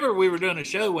 I remember we were doing a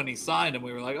show when he signed, and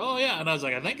we were like, oh, yeah. And I was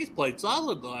like, I think he's played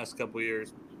solid the last couple of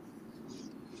years.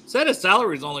 Said his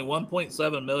salary is only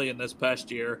 $1.7 million this past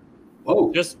year.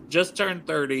 Whoa. Just turned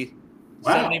 30.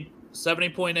 Wow.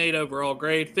 70.8 overall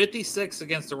grade, 56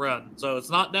 against the run. So it's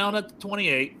not down at the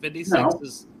 28. 56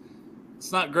 is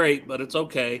it's not great, but it's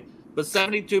okay. But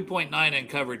 72.9 in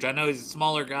coverage. I know he's a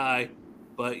smaller guy,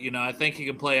 but I think he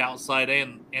can play outside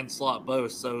and slot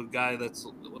both. So a guy that's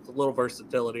with a little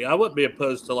versatility. I wouldn't be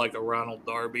opposed to like a Ronald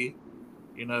Darby,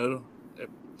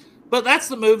 But that's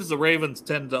the moves the Ravens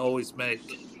tend to always make.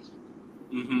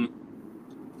 Mm-hmm.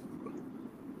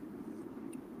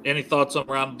 Any thoughts on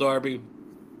Ronald Darby?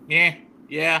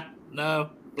 Yeah, no,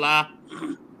 blah.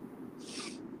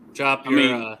 Chop,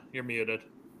 you're muted.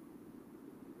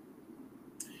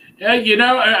 Yeah,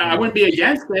 I wouldn't be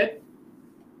against it.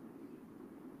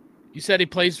 You said he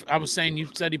plays. I was saying you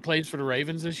said he plays for the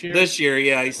Ravens this year. This year,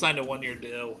 yeah, he signed a 1-year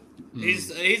deal.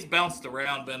 He's bounced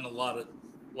around, been a lot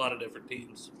of different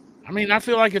teams. I mean, I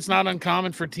feel like it's not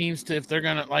uncommon for teams to, if they're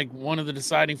gonna, like, one of the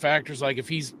deciding factors, like if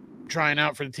he's trying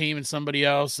out for the team and somebody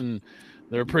else, and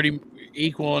they're pretty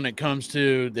equal, and it comes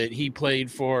to that he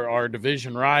played for our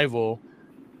division rival.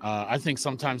 I think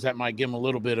sometimes that might give him a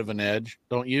little bit of an edge,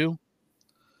 don't you?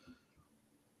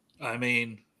 I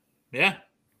mean, yeah,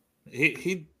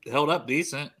 he held up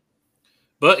decent,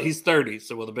 but he's 30.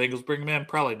 So will the Bengals bring him in?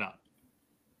 Probably not.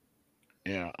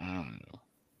 Yeah, I don't know.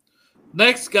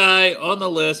 Next guy on the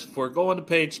list, if we're going to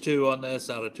page 2 on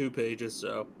this out of 2 pages.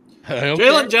 So Okay.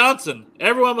 Jalen Johnson.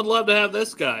 Everyone would love to have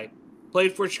this guy.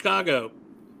 Played for Chicago.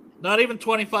 Not even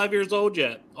 25 years old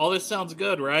yet. All this sounds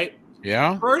good, right?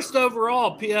 Yeah. First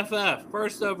overall, PFF.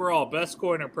 First overall, best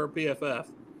corner per PFF.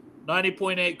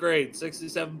 90.8 grade,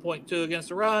 67.2 against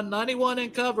the run, 91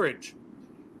 in coverage.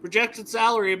 Projected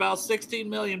salary about $16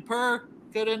 million per.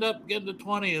 Could end up getting to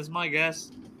 20 is my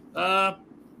guess.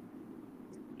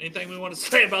 Anything we want to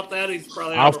say about that? He's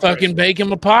probably. I'll fucking bake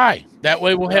him a pie. That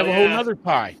way we'll have a whole nother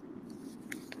pie.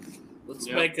 Let's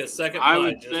make a second. I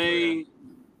would say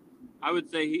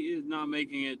he is not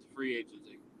making it to free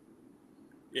agency.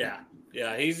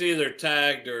 Yeah, he's either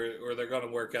tagged or they're going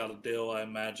to work out a deal, I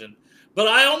imagine. But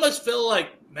I almost feel like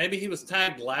maybe he was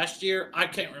tagged last year. I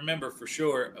can't remember for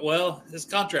sure. Well, his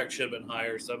contract should have been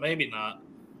higher, so maybe not,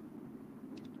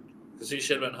 because he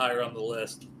should have been higher on the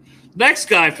list. Next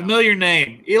guy, familiar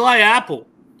name, Eli Apple.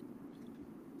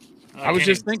 I was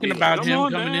just thinking about him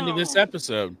coming into this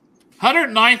episode.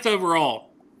 109th overall.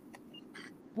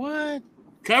 What?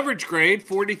 Coverage grade,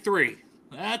 43.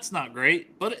 That's not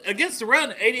great. But against the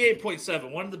run, 88.7.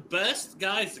 One of the best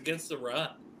guys against the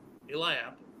run. Eli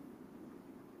Apple.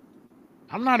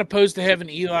 I'm not opposed to having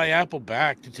Eli Apple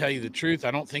back, to tell you the truth.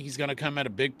 I don't think he's going to come at a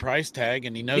big price tag,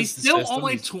 and he knows he's the still system.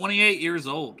 Only 28 years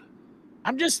old.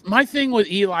 My thing with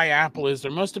Eli Apple is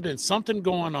there must have been something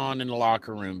going on in the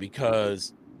locker room,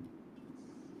 because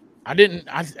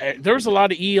there was a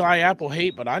lot of Eli Apple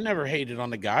hate, but I never hated on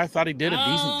the guy. I thought he did a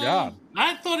decent job.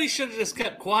 I thought he should have just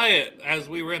kept quiet as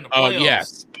we were in the playoffs. Oh,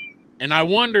 yes. And I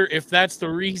wonder if that's the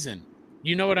reason.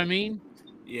 You know what I mean?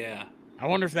 Yeah. I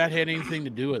wonder if that had anything to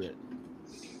do with it.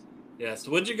 Yes.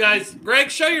 Would you guys, Greg,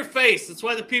 show your face. That's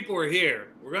why the people are here.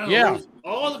 We're going to lose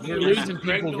all the viewers. We're losing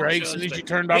people, Greg, as soon as you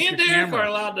turned off your camera. Me and Derek are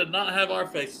allowed to not have our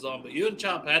faces on, but you and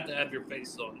Chop had to have your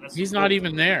faces on. He's not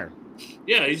even there.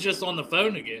 Yeah, he's just on the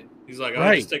phone again. He's like,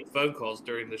 I'll just take phone calls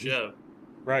during the show.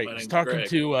 Right. He's talking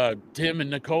to Tim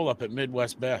and Nicole up at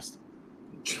Midwest Best.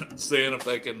 Seeing if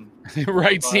they can.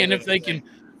 Right, seeing if they can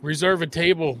reserve a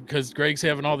table, because Greg's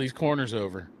having all these corners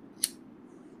over.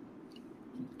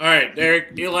 All right,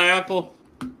 Derek, Eli Apple.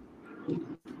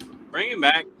 Bring him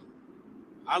back.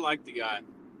 I like the guy.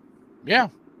 Yeah.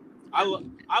 I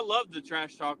love the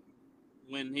trash talk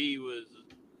when he was,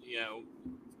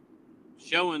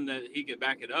 showing that he could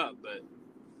back it up, but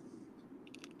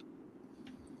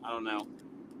I don't know.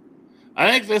 I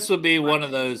think this would be one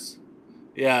of those,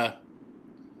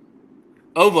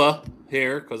 Ova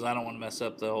here, because I don't want to mess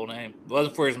up the whole name. If it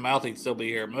wasn't for his mouth, he'd still be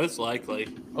here, most likely.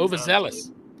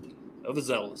 Overzealous.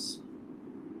 Overzealous.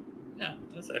 Yeah,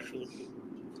 that's actually cool.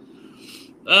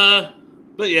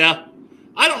 But yeah,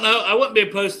 I don't know. I wouldn't be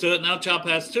opposed to it. Now Chop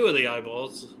has 2 of the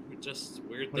eyeballs. Just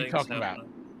weird things happening.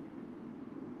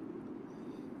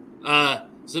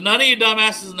 So none of you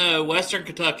dumbasses know Western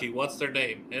Kentucky. What's their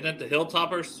name? Isn't it the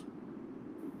Hilltoppers?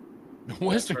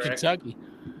 Western Kentucky.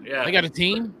 Yeah. They got a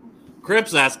team?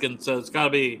 Crip's asking, so it's got to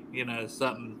be,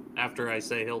 something after I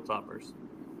say Hilltoppers.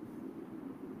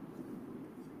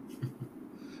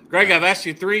 Greg, I've asked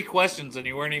you 3 questions and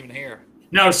you weren't even here.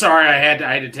 No, sorry. I had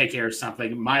to take care of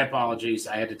something. My apologies.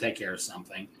 I had to take care of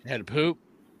something. Had to poop?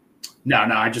 No.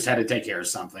 I just had to take care of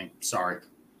something. Sorry.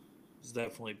 It's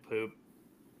definitely poop.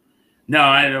 No,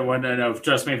 I don't want to know.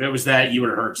 Trust me, if it was that, you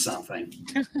would have heard something.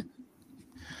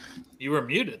 You were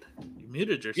muted. You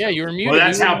muted yourself. Yeah, you were muted. Well,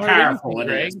 that's how powerful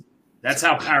anything, it is. That's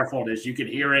how powerful it is. You could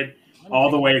hear it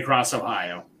all the way across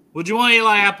Ohio. Would you want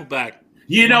Eli Appleback?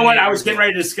 You know what? I was getting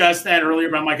ready to discuss that earlier,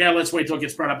 but I'm like, let's wait till it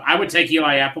gets brought up. I would take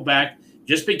Eli Appleback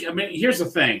just because. I mean, here's the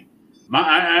thing.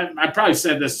 I probably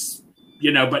said this,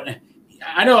 but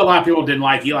I know a lot of people didn't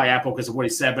like Eli Apple because of what he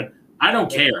said, but I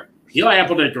don't care. Eli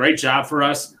Apple did a great job for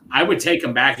us. I would take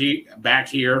him back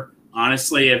here,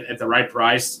 honestly, at the right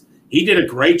price. He did a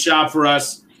great job for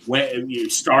us when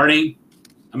starting.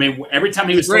 I mean, every time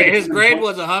he was his grade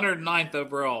was 109th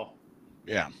overall.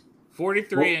 Yeah,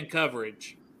 43 in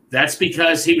coverage. That's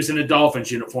because he was in a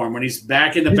Dolphins uniform. When he's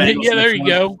back in the Bengals, yeah, there you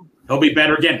go. He'll be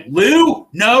better again. Lou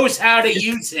knows how to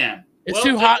use him. It's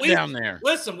too hot down there.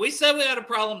 Listen, we said we had a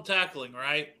problem tackling,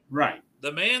 right? Right.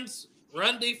 The man's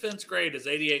run defense grade is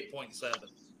 88.7.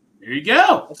 There you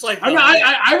go. It's like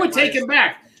I would take him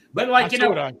back, but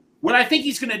what I think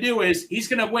he's going to do is he's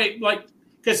going to wait,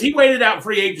 because he waited out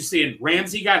free agency and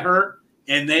Ramsey got hurt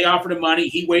and they offered him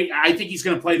money. I think he's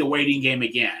going to play the waiting game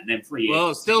again and free agency.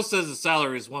 Well, it still says the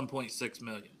salary is $1.6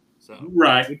 million. So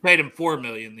right, we paid him $4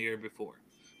 million the year before.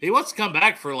 He wants to come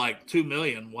back for like $2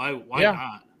 million. Why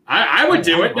not? I would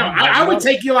do it. No, I would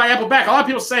take Eli Apple back. A lot of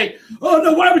people say, "Oh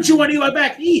no, why would you want Eli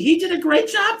back?" He did a great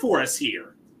job for us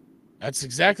here. That's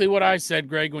exactly what I said,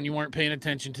 Greg, when you weren't paying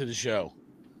attention to the show.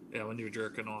 Yeah, when you were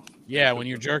jerking off. Yeah, when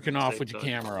you're jerking off with your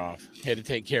camera off. You had to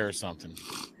take care of something.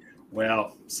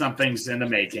 Well, something's in the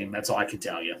making. That's all I can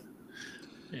tell you.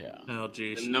 Yeah. Oh,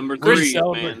 geez. Number 3,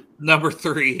 man. Number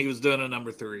 3. He was doing a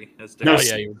number 3. That's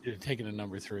you were taking a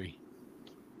number 3.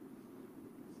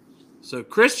 So,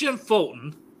 Christian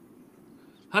Fulton,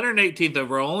 118th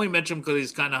overall. Only mentioned because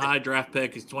he's kind of high draft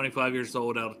pick. He's 25 years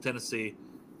old out of Tennessee.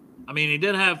 I mean, he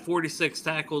did have 46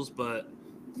 tackles, but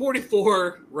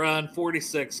 44 run,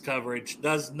 46 coverage.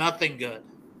 Does nothing good,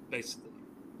 basically.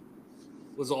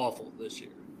 Was awful this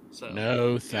year. So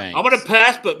no thanks. I'm going to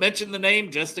pass, but mention the name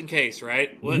just in case,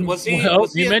 right? Was he? Well,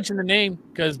 you mentioned the name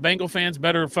because Bengal fans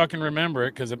better fucking remember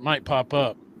it because it might pop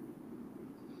up.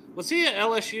 Was he an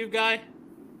LSU guy?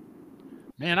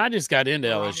 Man, I just got into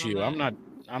LSU.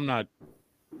 I'm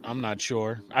not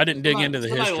sure. I didn't dig into the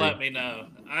history. Let me know.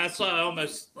 I saw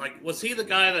almost was he the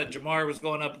guy that Jamar was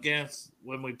going up against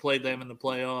when we played them in the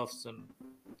playoffs? And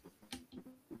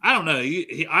I don't know.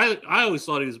 I always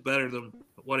thought he was better than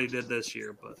what he did this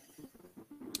year. But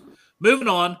moving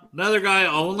on, another guy I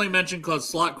only mentioned because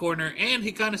slot corner, and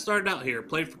he kind of started out here.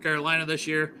 Played for Carolina this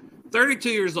year. 32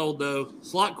 years old though.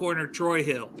 Slot corner Troy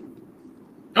Hill.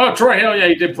 Oh, Troy Hill, yeah,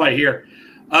 he did play here.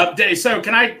 So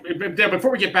can I,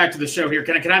 before we get back to the show here,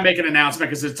 can I make an announcement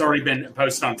because it's already been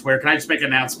posted on Twitter? Can I just make an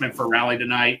announcement for Rally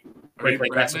tonight? Quickly,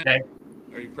 that's okay.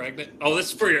 Are you pregnant? Oh, this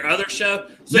is for your other show?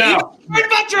 So no. What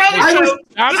about your other show?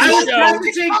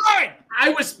 I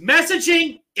was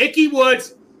messaging Icky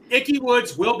Woods. Icky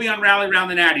Woods will be on Rally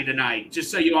Round the Natty tonight, just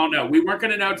so you all know. We weren't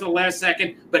going to know until the last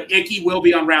second, but Icky will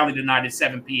be on Rally tonight at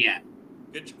 7 p.m.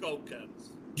 Get your cold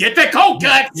cuts. Get the cold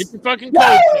cuts. Get your fucking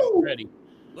cold cuts ready.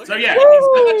 So, yeah.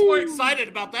 He's more excited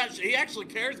about that. He actually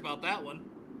cares about that one.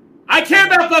 I care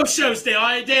about both shows,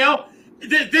 Dale.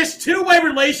 This two-way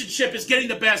relationship is getting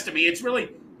the best of me. It's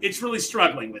really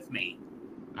struggling with me.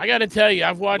 I got to tell you,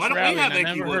 I've watched Rally, and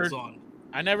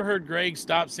I never heard Greg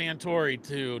stop Santori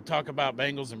to talk about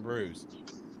Bengals and Brews.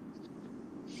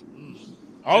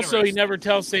 Also, he never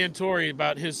tells Santori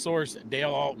about his source,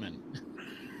 Dale Altman.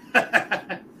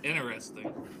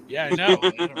 Interesting. Yeah, I know.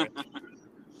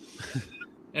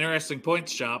 Interesting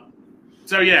points, shop.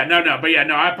 So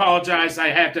I apologize. I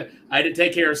had to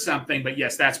take care of something, but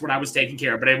yes, that's what I was taking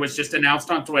care of. But it was just announced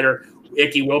on Twitter.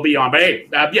 Icky will be on. But hey,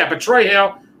 but Troy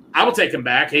Hill, I will take him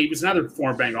back. He was another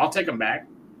former Bengal. I'll take him back.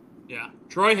 Yeah,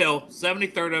 Troy Hill,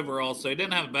 73rd overall, so he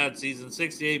didn't have a bad season.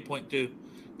 68.2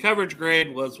 coverage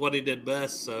grade was what he did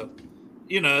best. So,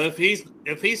 if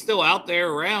he's still out there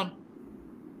around,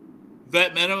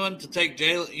 vet minimum to take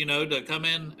Jalen, to come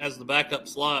in as the backup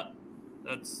slot.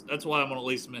 That's why I'm going to at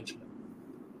least mention it.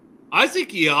 Isaac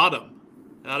Yiadom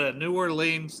out of New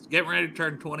Orleans, getting ready to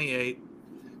turn 28.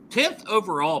 10th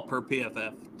overall per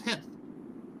PFF. 10th.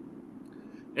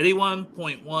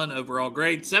 81.1 overall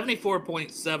grade,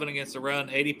 74.7 against the run,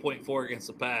 80.4 against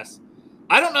the pass.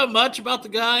 I don't know much about the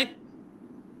guy.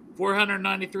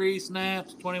 493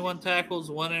 snaps, 21 tackles,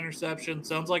 1 interception.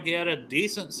 Sounds like he had a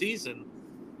decent season.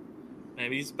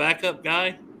 Maybe he's a backup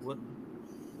guy.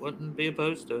 Wouldn't be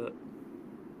opposed to it.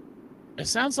 It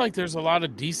sounds like there's a lot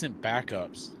of decent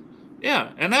backups.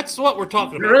 Yeah, and that's what we're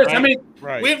talking about. There is. Right? I mean,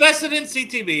 Right. We invested in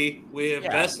CTB. We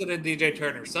invested in DJ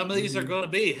Turner. Some of these are going to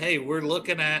be, hey, we're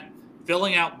looking at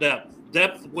filling out depth.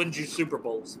 Depth wins you Super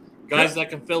Bowls. Guys that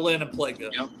can fill in and play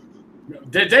good. Yep.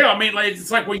 I mean, like, it's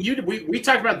like when we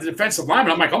talked about the defensive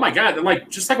lineman. I'm like, oh my god, they're like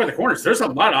just like with the corners. There's a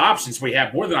lot of options we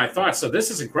have, more than I thought. So this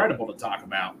is incredible to talk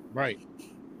about. Right.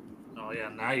 Oh yeah,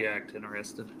 now you act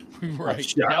interested. Right.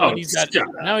 Shut Now up. he's Shut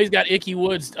got Icky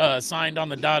Woods signed on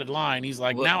the dotted line. He's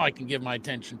like, What? now I can give my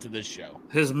attention to this show.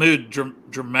 His mood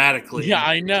dramatically. Yeah,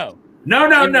 I know.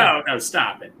 No,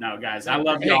 stop it. No, guys, I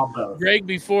love y'all both. Greg,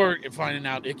 before finding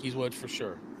out Icky Woods for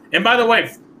sure. And by the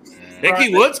way,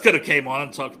 Icky Woods could have came on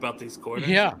and talked about these corners.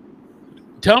 Yeah.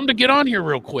 Tell him to get on here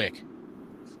real quick.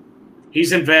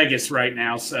 he's in Vegas right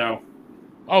now, so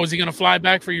Oh, is he going to fly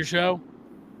back for your show?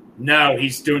 no,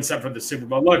 he's doing something for the Super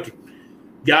Bowl. Look,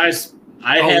 guys,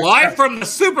 Live from the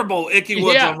Super Bowl, Icky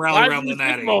Woods on Rally live Around from the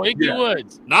Natty. Super Bowl, Icky Yeah.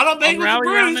 Woods. Not on On Bengals Rally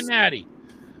Around the Bruce. Natty.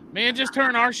 Man, just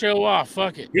turn our show off.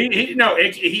 Fuck it.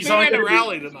 he's He's only on the gonna be-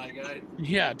 rally tonight, guys.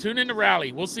 Yeah, tune in to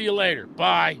Rally. We'll see you later.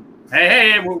 Bye.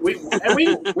 Hey,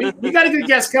 we got a good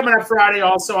guest coming up Friday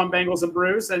also on Bengals and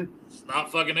Brews. And It's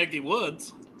not fucking Icky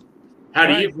Woods. how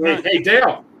do Right. hey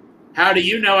Dale, how do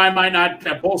you know I might not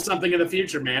pull something in the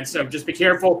future, man? So just be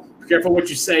careful. Be careful what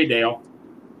you say, Dale.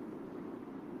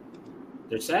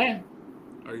 They're saying.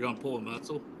 Are you going to pull a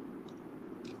Metzel?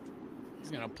 He's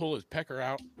going to pull his pecker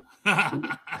out.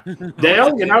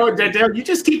 Dale, Dale, you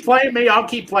just keep playing me, I'll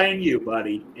keep playing you,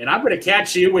 buddy. And I'm going to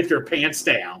catch you with your pants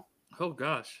down. Oh,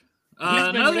 gosh. He's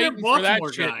been Another waiting for that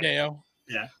Baltimore shit, guy. Dale.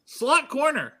 Slot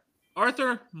corner,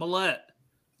 Arthur Millette,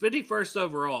 51st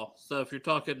overall. So if you're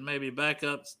talking maybe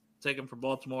backups, take him for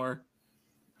Baltimore.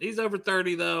 He's over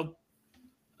 30, though.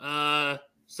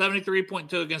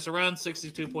 73.2 against the run,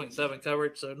 62.7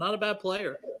 coverage. So not a bad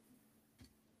player.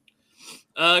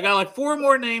 Got like 4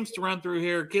 more names to run through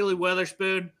here. Keely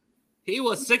Weatherspoon, he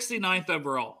was 69th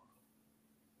overall.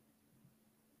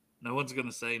 No one's going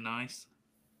to say nice.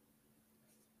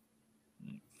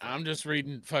 I'm just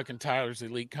reading fucking Tyler's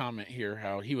elite comment here,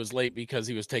 how he was late because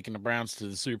he was taking the Browns to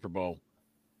the Super Bowl.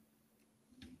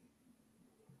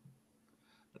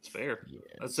 That's fair.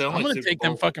 That's the only I'm going to Super take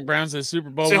Bowl. them fucking Browns to the Super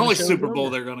Bowl. It's the when only show's Super Bowl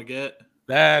over. they're going to get.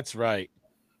 That's right.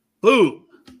 Boo!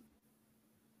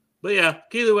 But yeah,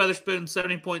 Keely Weatherspoon,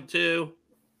 70.2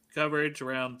 coverage,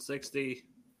 around 60.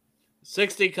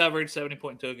 60 coverage,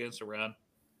 70.2 against the run.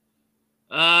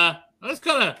 That's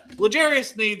kind of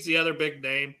L'Jarius needs the other big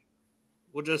name.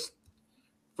 We'll just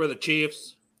for the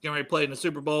Chiefs, getting ready to play in the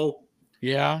Super Bowl.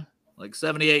 Yeah. Like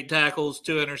 78 tackles,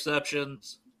 2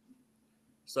 interceptions.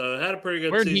 So had a pretty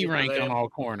good Where'd season. he for rank them. on all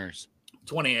corners?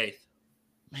 28th.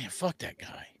 Man, fuck that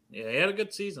guy. Yeah, he had a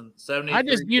good season. 70. I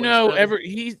just, he's going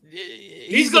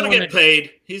to the get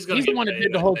paid. He's going to He's get the one that paid,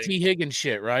 did the I whole think. T. Higgins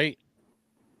shit, right?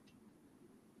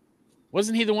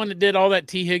 Wasn't he the one that did all that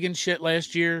T. Higgins shit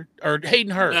last year? Or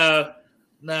Hayden Hurst?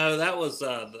 No, that was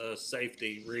the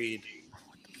safety Reed.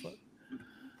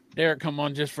 Derek, come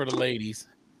on, just for the ladies.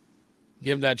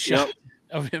 Give him that shot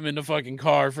of him in the fucking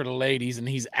car for the ladies, and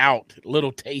he's out.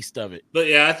 Little taste of it. But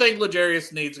yeah, I think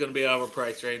L'Jarius Need's going to be out of our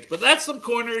price range. But that's some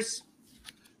corners.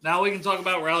 Now we can talk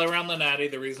about Rally Around the Natty,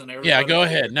 the reason everybody. Yeah, go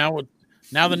ahead. Now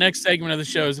the next segment of the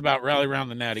show is about Rally Around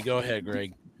the Natty. Go ahead,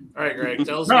 Greg. All right, Greg,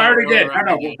 tell us. No, I about already Rally did. I Around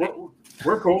know. the Natty.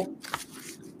 We're cool.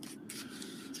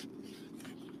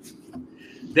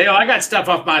 Dale, I got stuff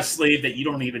off my sleeve that you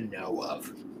don't even know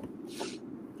of.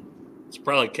 It's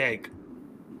probably cake.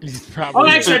 He's Oh,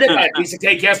 probably actually, I did buy a piece of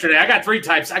cake yesterday. I got three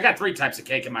types of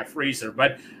cake in my freezer,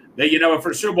 but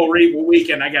for Super Bowl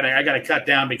weekend, I gotta cut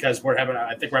down because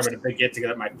I think we're having a big get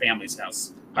together at my family's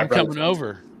house. I'm coming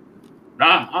over.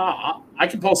 I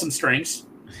can pull some strings.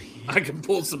 I can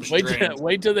pull some strings.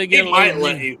 Wait till they He get. might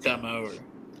let you come over.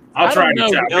 I'll try I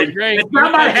don't to know, chop. Greg, It's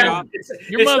not my your house. It's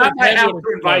mother's not my head house would to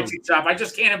invite explode. you, Chop. I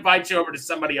just can't invite you over to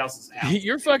somebody else's house.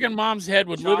 Your fucking mom's head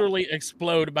would literally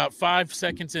explode about 5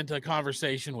 seconds into a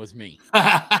conversation with me.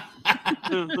 Let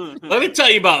me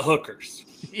tell you about hookers.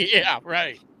 Yeah,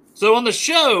 right. So on the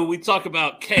show, we talk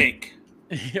about cake.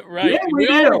 Right. Yeah, we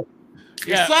do. Your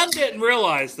Yeah. son didn't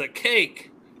realize that cake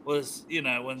was,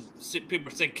 when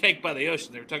people say cake by the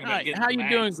ocean, they were talking about Right. getting How you some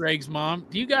doing, ass. Greg's mom?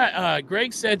 Do you got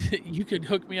Greg said that you could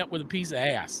hook me up with a piece of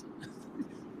ass.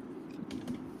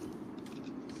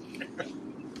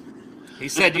 He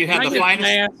said you had Can I the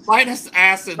get finest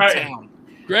ass in Right. town.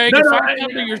 Greg, No, if no, I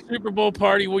come to your Super Bowl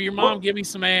party, will your mom give me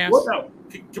some ass? Well, no.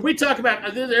 Can we talk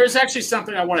about? There's actually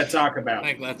something I want to talk I about.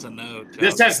 think that's a no.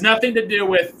 This has nothing to do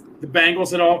with the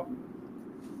Bengals at all.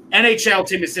 NHL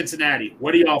team of Cincinnati.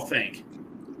 What do y'all think?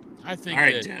 I think All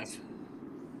right, that Jeff.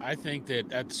 I think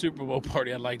that at the Super Bowl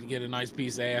party, I'd like to get a nice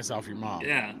piece of ass off your mom.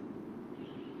 Yeah.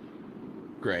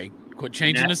 Greg, quit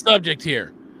changing the subject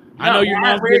here. No, I know your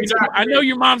man, mom's giving you, I know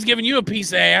your mom's giving you a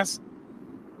piece of ass.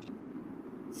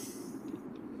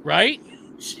 Right?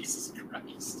 Jesus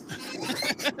Christ.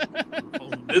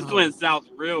 This went south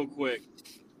real quick.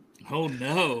 Oh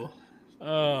no.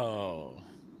 Oh.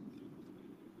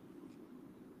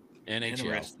 NHL.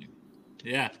 Interesting.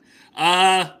 Yeah.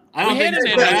 I don't We think had an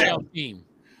it's gonna happen. NHL team.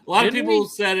 A lot of Didn't people we?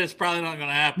 said it's probably not going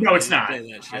to happen. No, it's They didn't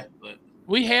not. say that shit, but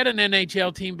We had an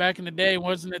NHL team back in the day.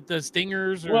 Wasn't it the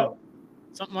Stingers or Well,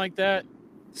 something like that?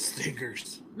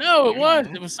 Stingers. No, it was.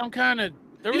 Yeah. It was some kind of.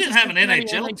 There You was didn't a have an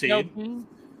Cincinnati NHL team.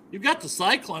 You've got the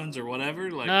Cyclones or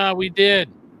whatever. Like No, we did.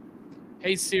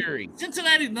 Hey Siri.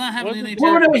 Cincinnati did not have an Wasn't- NHL.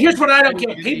 well, no, team. here's what I don't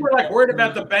get. People are like worried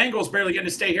about the Bengals barely getting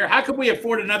to stay here. How could we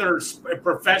afford another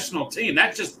professional team?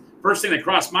 That's just first thing that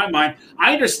crossed my mind.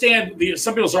 I understand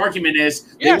some people's argument is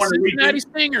they Yeah, want to Cincinnati redo.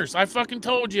 Stingers. I fucking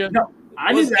told you. No, I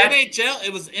It knew was that. NHL.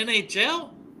 It was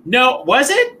NHL. No, was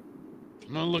it?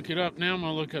 I'm gonna look it up now. I'm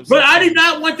gonna look up. But I something. did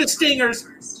not want the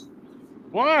Stingers.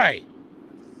 Why?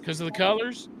 Because of the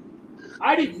colors?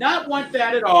 I did not want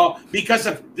that at all because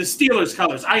of the Steelers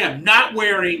colors. I am not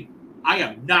wearing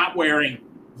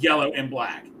yellow and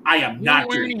black. I am We're not not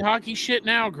wearing doing. any hockey shit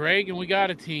now, Greg, and we got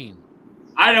a team.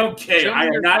 I don't care. Show me I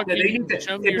am your not. fucking- They need to,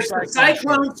 show me if your it's the Cyclone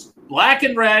Cyclones, black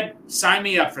and red, sign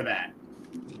me up for that.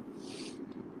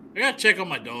 I got to check on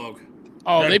my dog.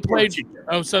 Oh, No, they of course played. you do.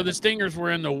 Oh, so the Stingers were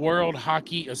in the World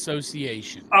Hockey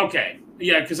Association. Okay.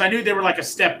 Yeah, because I knew they were like a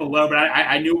step below, but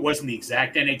I knew it wasn't the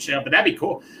exact NHL. But that'd be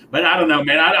cool. But I don't know,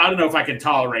 man. I don't know if I can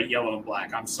tolerate yellow and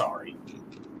black. I'm sorry.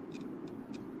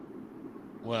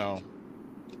 Well,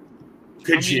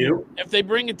 Could I mean, you? if they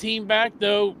bring a team back,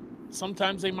 though,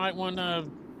 sometimes they might want to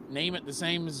name it the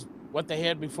same as what they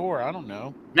had before. I don't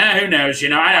know. Nah, who knows? You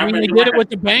know, I mean, they mean, did it with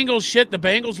the Bengals. Shit, the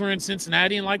Bengals were in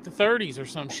Cincinnati in like the 30s or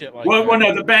some shit like that. Well,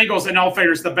 no, the Bengals. In all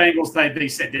fairness, the Bengals they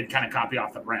said did kind of copy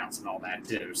off the Browns and all that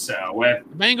too. So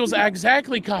The Bengals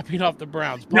exactly copied off the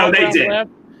Browns. No, Paul they Brown did. left,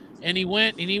 and he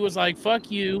went and he was like, "Fuck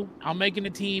you! I'm making a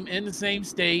team in the same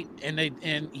state." And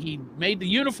he made the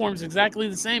uniforms exactly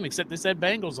the same, except they said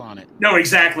Bengals on it. no,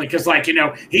 exactly, because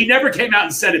he never came out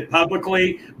and said it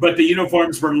publicly, but the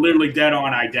uniforms were literally dead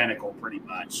on identical, pretty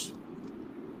much.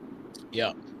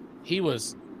 Yeah, he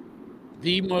was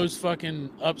the most fucking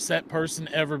upset person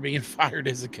ever being fired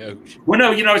as a coach. Well,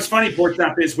 no, it's funny. Pork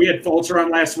Chop is we had Fulcher on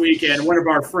last week, and one of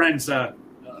our friends. Oh,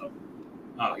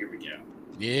 here we go.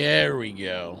 There we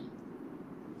go.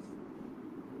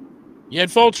 You had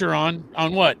Fulcher on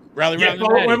what? Rally Yeah, Round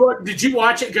the Natty. did you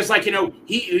watch it? Because I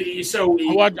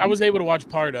was able to watch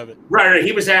part of it. Right.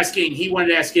 He wanted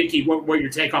to ask Icky what your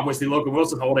take on was the Logan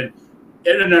Wilson holding.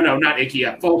 No, not Icky.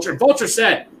 Fulcher. And Fulcher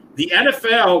said the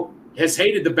NFL has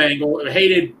hated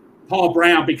Paul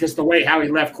Brown because the way how he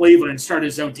left Cleveland and started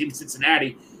his own team in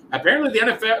Cincinnati. Apparently the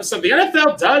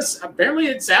NFL does. Apparently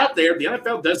it's out there. The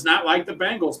NFL does not like the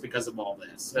Bengals because of all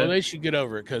this. Well, they should get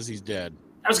over it because he's dead.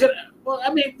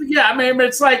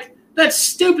 It's like that's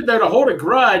stupid though to hold a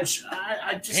grudge.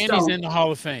 I just And don't. he's in the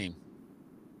Hall of Fame.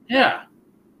 Yeah.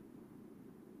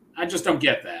 I just don't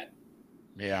get that.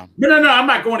 Yeah. No, I'm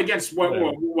not going against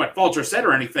what Fulcher said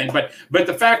or anything, but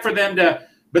the fact for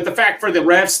the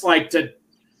refs to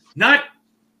not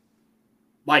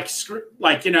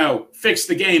fix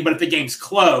the game, but if the game's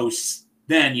close,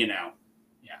 then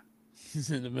He's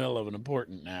in the middle of an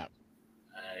important nap.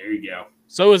 there you go.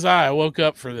 So was I. I woke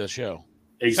up for the show.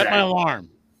 Exactly. Set my alarm.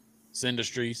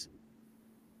 Industries.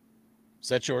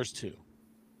 Set yours too.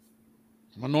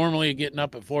 I'm normally a getting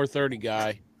up at 4:30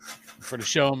 guy. For the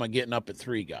show, I'm a getting up at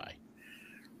 3 guy.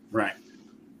 Right.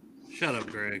 Shut up,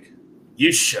 Greg.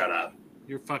 You shut up.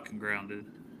 You're fucking grounded.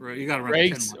 Right, you got to run.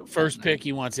 Greg's 10 first now. pick,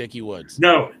 he wants Icky Woods.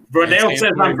 No, Vernell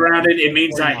says I'm grounded. It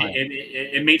means 49.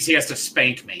 it means he has to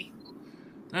spank me.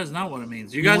 That's not what it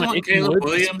means. You You guys want want Icky Caleb Woods?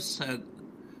 Williams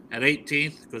at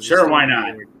 18th? Sure, why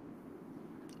not?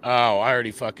 Oh, I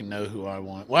already fucking know who I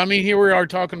want. Well, I mean, here we are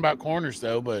talking about corners,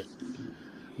 though, but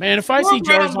man, if I see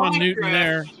Jarzon Newton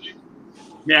there,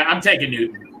 Yeah, I'm taking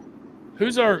Newton.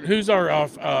 who's our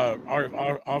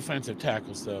offensive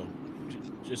tackles though?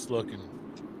 Just looking.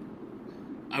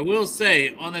 I will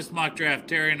say on this mock draft,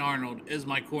 Terrion Arnold is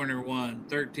my corner 1,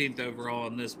 13th overall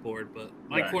on this board, but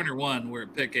my Right. corner 1, we're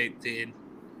at pick 18.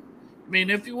 mean,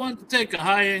 if you want to take a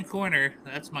high-end corner,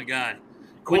 that's my guy.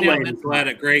 Kool-Aid Quinion is Mitchell had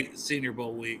a great Senior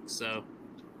Bowl week, so.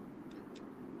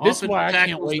 This is Offensive why I can't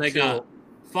tackles, wait they till got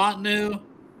Fontenot,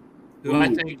 who I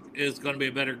Ooh. think is going to be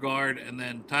a better guard, and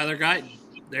then Tyler Guyton,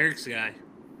 Derek's guy.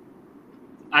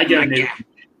 I go Newton.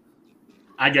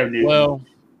 Well,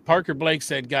 Parker Blake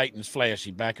said Guyton's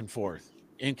flashy, back and forth,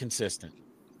 inconsistent.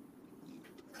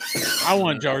 I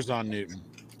want Jarzon Newton.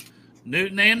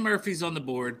 Newton and Murphy's on the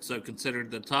board, so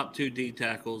considered the top 2 D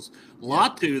tackles.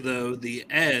 Latu, though, the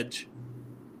edge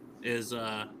is,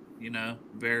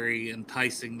 very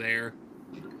enticing there.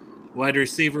 Wide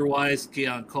receiver-wise,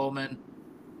 Keon Coleman.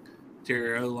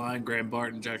 Interior O-line, Graham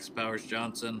Barton, Jackson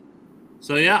Powers-Johnson.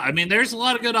 So, yeah, I mean, there's a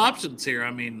lot of good options here.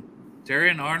 I mean,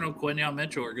 Terry and Arnold, Quinion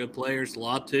Mitchell are good players.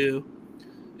 Latu.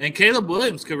 And Caleb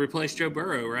Williams could replace Joe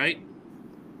Burrow, right?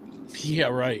 Yeah,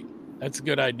 right. That's a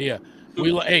good idea.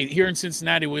 Hey, here in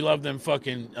Cincinnati, we love them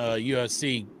fucking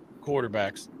USC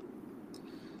quarterbacks.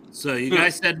 So you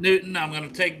guys said Newton. I'm going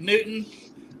to take Newton.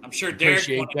 I'm sure Derek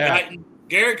Appreciate wanted that. Guyton.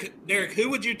 Derek, who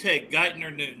would you take, Guyton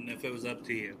or Newton, if it was up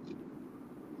to you?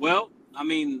 Well, I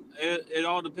mean, it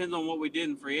all depends on what we did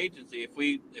in free agency. If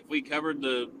we covered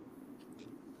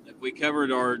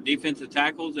our defensive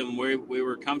tackles and we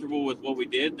were comfortable with what we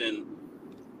did, then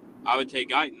I would take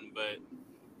Guyton. But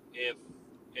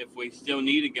if we still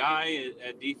need a guy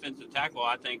at defensive tackle,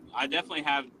 I think I definitely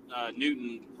have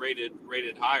Newton rated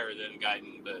higher than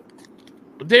Guyton. But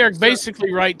Derek,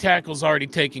 basically right tackle's already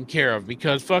taken care of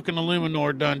because fucking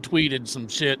Illuminor done tweeted some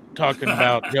shit talking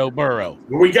about Joe Burrow.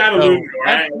 We got So Illuminor.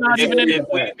 that's not even in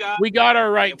we got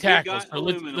our right if we tackle, got so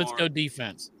let's Illuminor- go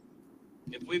defense.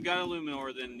 if we've got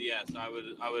Illuminor, then yes, I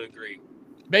would agree.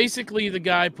 Basically, the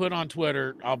guy put on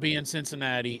Twitter, "I'll be in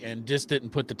Cincinnati," and just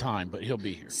didn't put the time, but he'll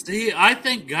be here. See, I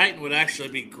think Guyton would actually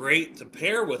be great to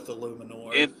pair with the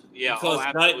Illuminor. Because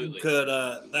absolutely. Guyton could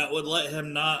that would let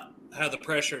him not have the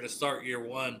pressure to start year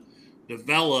one,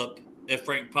 develop if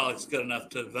Frank Pollock's good enough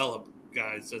to develop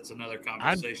guys. That's another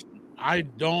conversation. I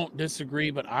don't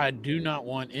disagree, but I do not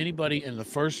want anybody in the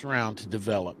first round to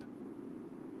develop.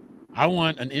 I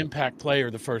want an impact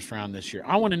player the first round this year.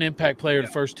 I want an impact player the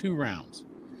first 2 rounds.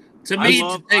 To me, I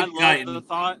love Guyton, the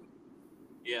thought.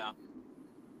 Yeah.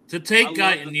 to take I love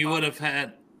Guyton, the you thought. would have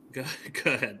had. Go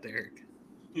ahead, Derek.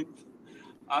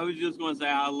 I was just going to say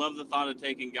I love the thought of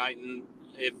taking Guyton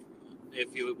if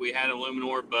we had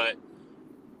Illuminor, but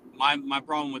my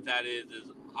problem with that is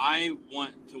I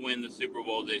want to win the Super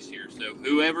Bowl this year. So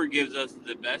whoever gives us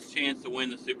the best chance to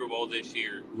win the Super Bowl this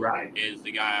year is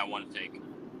the guy I want to take.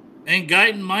 And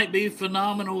Guyton might be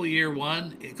phenomenal year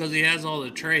one because he has all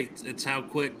the traits. It's how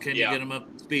quick can you get him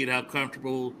up to speed? How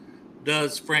comfortable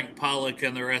does Frank Pollock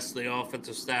and the rest of the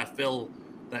offensive staff feel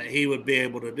that he would be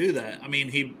able to do that? I mean,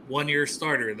 he 1-year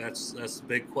starter. That's a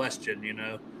big question, you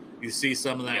know. You see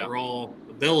some of that raw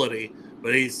ability,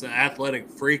 but he's an athletic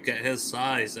freak at his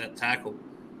size at tackle.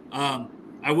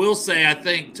 I will say, I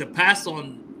think to pass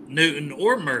on Newton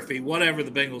or Murphy, whatever the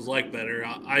Bengals like better,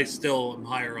 I still am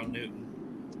higher on Newton.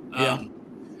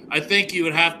 I think you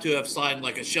would have to have signed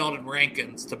like a Sheldon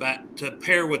Rankins to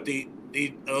pair with the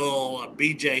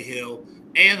BJ Hill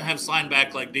and have signed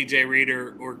back like DJ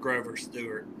Reader or Grover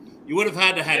Stewart. You would have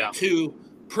had to have 2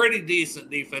 pretty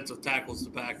decent defensive tackles to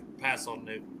pass on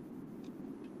Newton.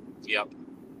 Yep.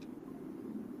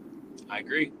 I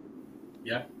agree.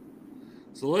 Yeah.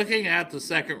 So looking at the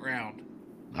second round,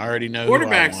 I already know who I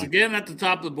quarterbacks want. again at the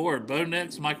top of the board. Bo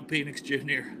Nix, Michael Penix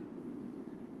Jr.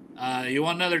 You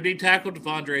want another D tackle?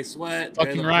 Devondre Sweat.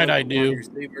 Fucking right, I do.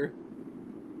 Receiver.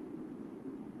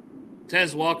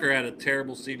 Tez Walker had a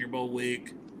terrible Senior Bowl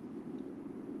week.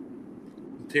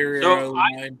 Interior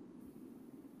O-line.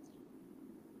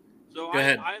 So Go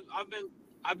ahead.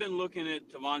 I've been looking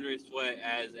at Devondre Sweat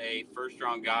as a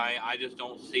first-round guy. I just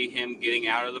don't see him getting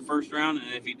out of the first round,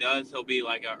 and if he does, he'll be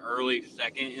like an early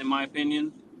second, in my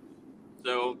opinion.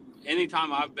 So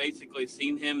anytime I've basically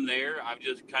seen him there, I've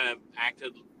just kind of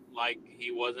acted like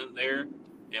he wasn't there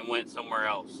and went somewhere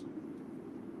else.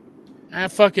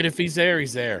 Fuck it. If he's there,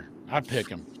 he's there. I'd pick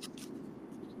him.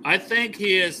 I think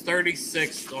he is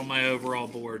 36th on my overall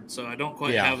board, so I don't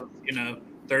quite have,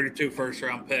 32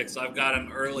 first-round picks. I've got him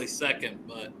early second,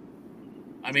 but,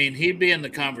 I mean, he'd be in the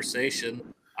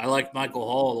conversation. I like Michael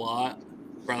Hall a lot.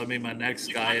 Probably be my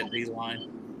next guy at D-line.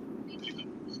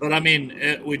 But, I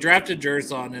mean, we drafted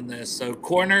Jarzon in this. So,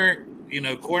 corner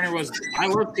was – I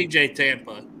love TJ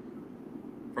Tampa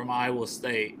from Iowa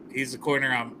State. He's the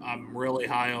corner I'm really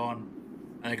high on.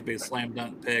 I think it'd be a slam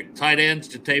dunk pick. Tight ends,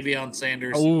 Jatavion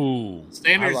Sanders. Ooh.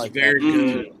 Sanders I like is very that.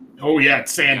 good. Oh, yeah,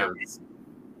 it's Sanders.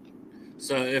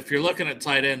 So if you're looking at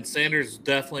tight end, Sanders would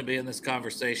definitely be in this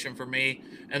conversation for me.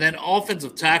 And then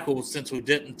offensive tackle, since we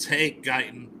didn't take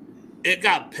Guyton, it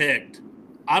got picked.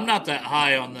 I'm not that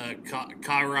high on the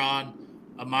Kyron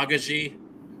Amagaji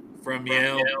from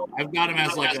Yale. I've got him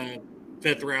as like a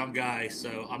 5th round guy,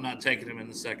 so I'm not taking him in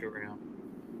the 2nd round.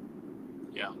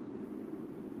 Yeah.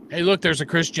 Hey, look, there's a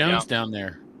Chris Jones down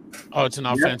there. Oh, it's an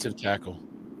offensive tackle.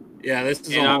 Yeah, this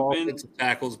is all offensive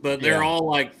tackles, but they're all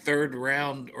like 3rd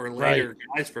round or later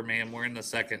guys for me, and we're in the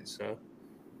 2nd, so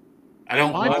I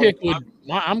don't. My pick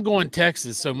I'm going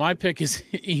Texas, so my pick is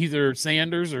either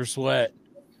Sanders or Sweat.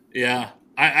 Yeah,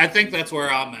 I think that's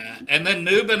where I'm at, and then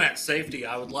Newbin at safety.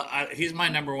 He's my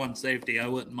number 1 safety. I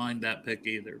wouldn't mind that pick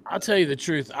either. I'll tell you the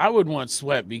truth. I would want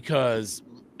Sweat because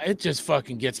it just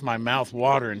fucking gets my mouth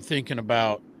watering thinking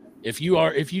about. If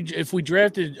we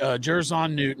drafted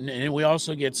Jerzon Newton and we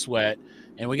also get Sweat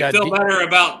and we got feel better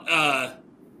about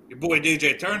your boy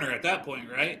DJ Turner at that point,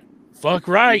 right? Fuck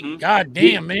right. Mm-hmm. God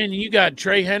damn, man. You got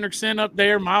Trey Hendrickson up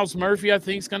there. Miles Murphy, I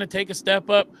think, is going to take a step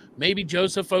up. Maybe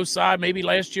Joseph Osai. Maybe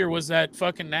last year was that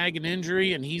fucking nagging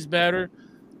injury and he's better.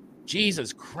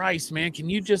 Jesus Christ, man. Can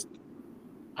you just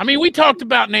 – I mean, we talked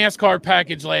about NASCAR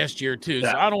package last year too,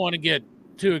 so I don't want to get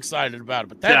too excited about it,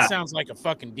 but that sounds like a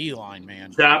fucking D-line,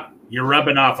 man. Chop, you're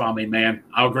rubbing off on me, man.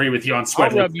 I'll agree with you on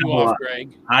Sweat. I'll rub you off,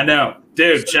 Greg. I know.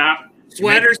 Dude, Chop.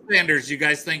 Sweat or Sanders? You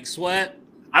guys think Sweat?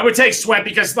 I would take Sweat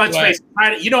because let's face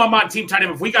it, you know I'm on team tight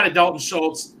end. If we got a Dalton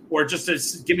Schultz or just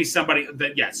to give me somebody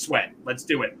that, Sweat. Let's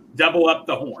do it. Double up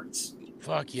the horns.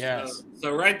 Fuck yes.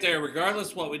 So right there,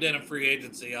 regardless of what we did in free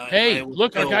agency,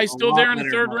 look, our guy's still there in the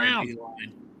 3rd round.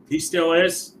 He still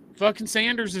is? Fucking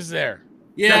Sanders is there.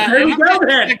 Yeah, so there you go,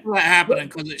 then. That happening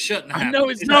because it shouldn't happen. I know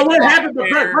it's not. What happened?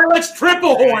 But let's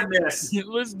triple horn this.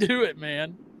 Let's do it,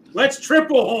 man. Let's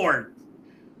triple horn.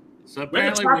 So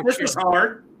apparently this was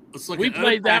hard. We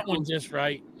played that one just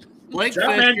right. Blake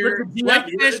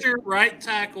Fisher, right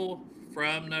tackle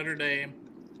from Notre Dame,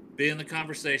 be in the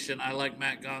conversation. I like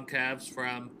Matt Goncalves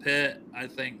from Pitt. I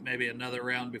think maybe another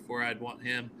round before I'd want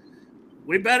him.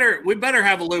 We better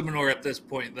have a Luminor at this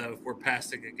point though if we're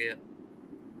passing again.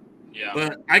 Yeah.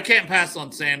 But I can't pass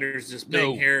on Sanders just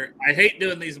being here. I hate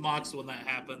doing these mocks when that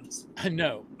happens. I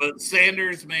know. But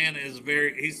Sanders, man,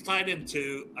 he's tight end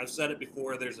 2. I've said it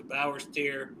before. There's a Bowers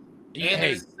tier, and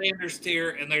there's a Sanders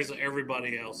tier, and there's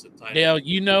everybody else at tight end. Dale,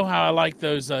 you know how I like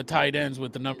those tight ends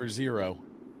with the number 0.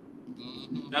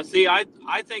 Mm-hmm. Now, see, I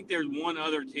think there's one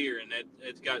other tier, and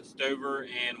it's got Stover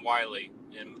and Wiley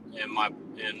in my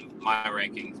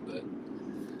rankings, but.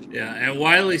 Yeah, and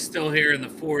Wiley's still here in the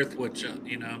 4th, which,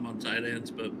 I'm on tight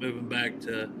ends, but moving back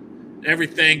to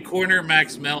everything. Corner,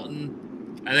 Max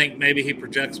Melton. I think maybe he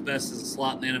projects best as a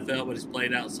slot in the NFL, but he's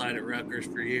played outside at Rutgers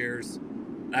for years.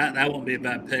 That won't be a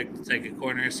bad pick to take a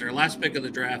corner. It's our last pick of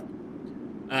the draft.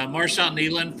 Marshawn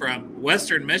Nealon from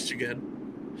Western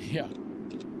Michigan. Yeah.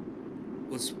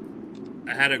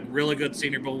 Had a really good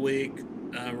Senior Bowl week.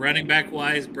 Running back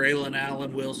wise, Braylon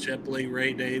Allen, Will Shipley,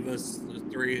 Ray Davis, the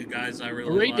 3 guys I really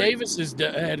like. Ray Davis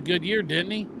had a good year,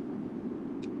 didn't he?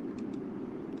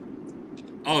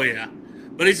 Oh yeah,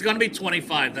 but he's going to be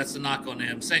 25. That's the knock on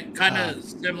him. Kind of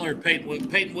similar to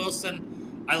Peyton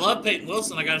Wilson. I love Peyton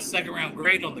Wilson. I got a 2nd round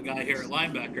grade on the guy here at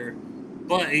linebacker,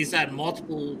 but he's had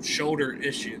multiple shoulder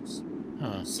issues.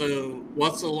 So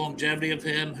what's the longevity of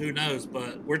him? Who knows?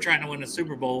 But we're trying to win a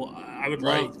Super Bowl. I would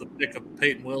love the pick of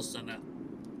Peyton Wilson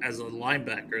as a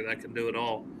linebacker that can do it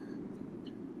all.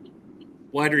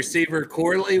 Wide receiver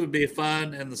Corley would be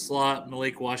fun in the slot.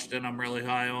 Malik Washington, I'm really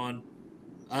high on.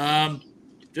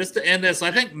 Just to end this,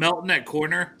 I think Melton at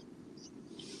corner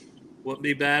wouldn't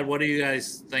be bad. What are you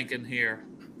guys thinking here?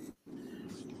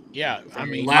 Yeah, I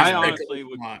mean, I honestly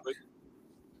would.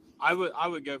 I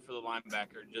would go for the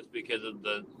linebacker just because of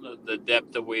the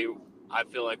depth that I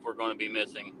feel like we're going to be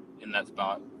missing in that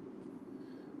spot.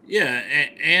 Yeah,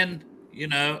 and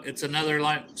it's another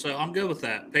line, so I'm good with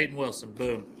that. Peyton Wilson,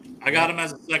 boom. I got him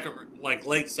as a late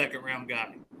 2nd round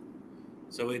guy.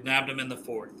 So we nabbed him in the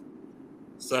 4th.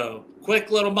 So quick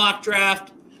little mock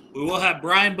draft. We will have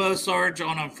Brian Bosarge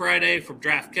on Friday from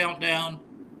Draft Countdown.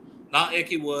 Not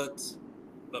Icky Woods,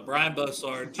 but Brian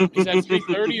Bosarge. Is that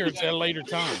 3:30 or is that a later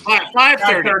time?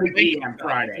 5:30 p.m.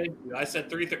 Friday. I said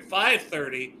 3:30.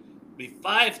 5:30. Be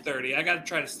 5:30. I got to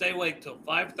try to stay awake till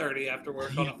 5:30 after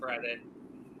work on a Friday.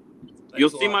 You'll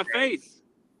see my face.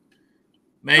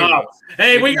 Maybe.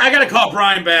 Hey, I got to call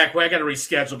Brian back. I got to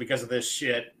reschedule because of this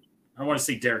shit. I want to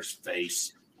see Derek's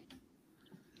face.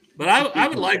 But I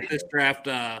would like this draft.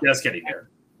 Just kidding, Derek.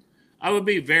 I would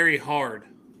be very hard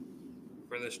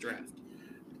for this draft.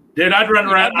 Dude, I'd run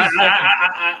around.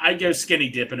 I'd go skinny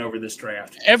dipping over this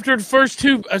draft. After the first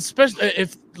two, especially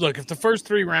if the first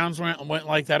 3 rounds went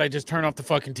like that, I just turn off the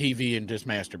fucking TV and just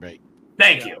masturbate.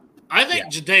 Thank you. I think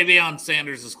Jadavion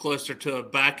Sanders is closer to a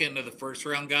back end of the first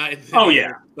round guy. Oh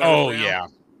yeah.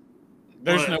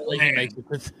 There's no way he makes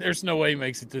it. There's no way he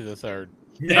makes it to the third.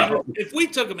 No. If we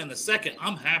took him in the second,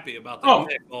 I'm happy about that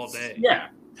pick all day. Yeah.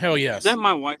 Hell yes. Is that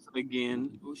my wife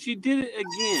again? She did it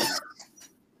again.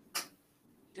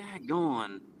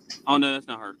 Daggone. Oh, no, that's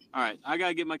not her. All right. I got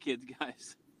to get my kids,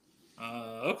 guys.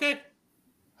 Okay.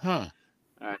 Huh.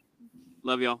 All right.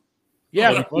 Love y'all.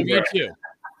 Yeah, love you too.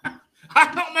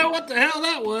 I don't know what the hell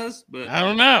that was, but I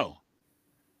don't know.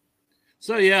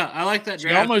 So, yeah, I like that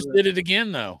draft. You almost did it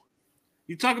again, though.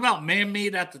 You talk about man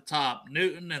meat at the top,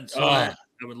 Newton and Sweat.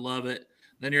 I would love it.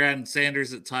 Then you're adding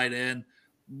Sanders at tight end.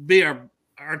 Be our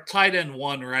tight end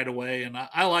 1 right away. And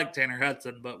I like Tanner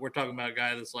Hudson, but we're talking about a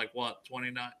guy that's like,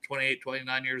 28,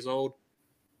 29 years old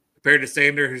compared to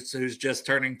Sanders, who's just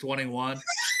turning 21.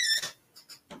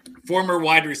 Former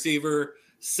wide receiver,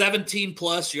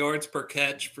 17-plus yards per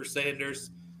catch for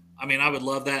Sanders. I mean, I would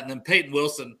love that. And then Peyton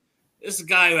Wilson, this is a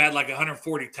guy who had like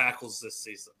 140 tackles this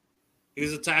season. He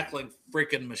was a tackling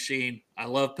freaking machine. I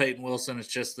love Peyton Wilson. It's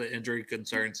just the injury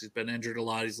concerns. He's been injured a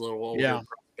lot. He's a little older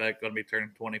prospect, going to be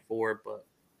turning 24, but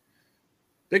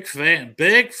big fan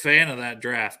of that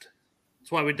draft. That's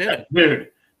why we did it. Dude,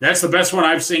 that's the best one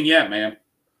I've seen yet, man.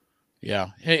 Yeah.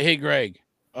 Hey, Greg.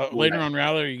 Later on,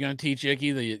 Rally, are you going to teach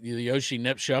Icky the Yoshi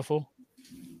Nip Shuffle?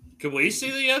 Can we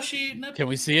see the Yoshi Nip? Can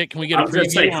we see it? Can we get a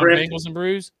preview on Bengals and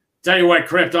Brews? Tell you what,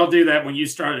 Crypt, I'll do that when you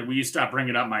started. Will you stop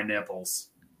bringing up my nipples?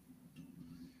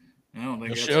 I don't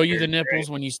think I'll show you the nipples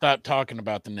when you stop talking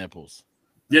about the nipples.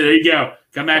 Yeah, there you go.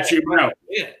 Come at you, bro.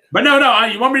 Yeah. But no,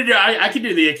 you want me to do? I can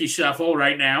do the Icky Shuffle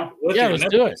right now. Let's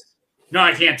do it. No,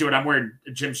 I can't do it. I'm wearing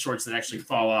gym shorts that actually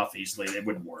fall off easily. They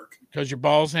wouldn't work. Because your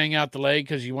balls hang out the leg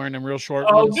because you're wearing them real short.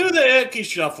 ones. Do the Icky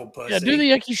Shuffle, pussy. Yeah, do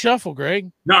the Icky Shuffle,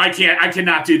 Greg. No, I can't. I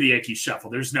cannot do the Icky Shuffle.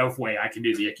 There's no way I can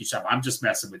do the Icky Shuffle. I'm just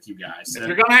messing with you guys. If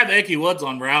you're going to have the Icky Woods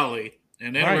on Rowley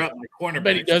and interrupt my cornerback. I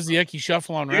bet he does the Icky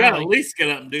Shuffle on Rowley. Rowley. You got to at least get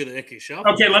up and do the Icky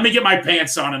Shuffle. Okay, let me get my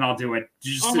pants on and I'll do it.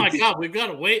 My God, we've got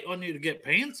to wait on you to get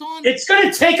pants on? It's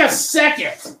going to take a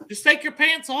second. Just take your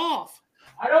pants off.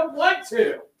 I don't want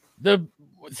to. The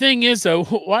thing is, though,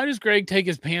 why does Greg take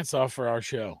his pants off for our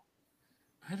show?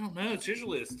 I don't know. It's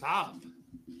usually his top.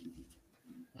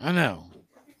 I know.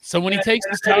 So when he takes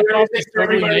his top off, he's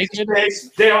totally naked.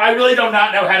 Dale, I really do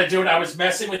not know how to do it. I was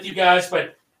messing with you guys,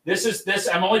 but this is this.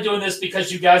 I'm only doing this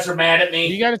because you guys are mad at me.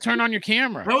 You got to turn on your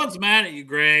camera. No one's mad at you,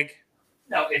 Greg.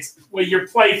 No, you're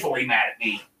playfully mad at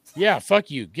me. Yeah,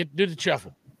 fuck you. Do the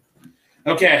shuffle.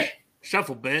 Okay.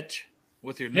 Shuffle, bitch,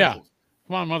 with your nipples. Yeah.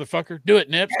 Come on, motherfucker. Do it,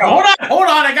 Nips. Yeah, hold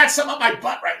on. I got something up my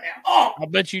butt right now. Oh, I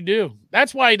bet you do.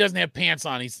 That's why he doesn't have pants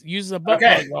on. He uses a butt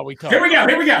plug while we talk. Here we go.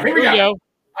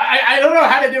 I don't know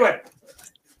how to do it.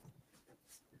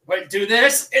 Wait, do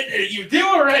this. You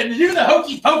do it, and you do the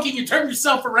hokey pokey. You turn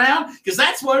yourself around because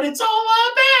that's what it's all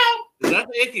about. Is that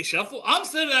the Icky Shuffle? I'm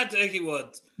sending that to Icky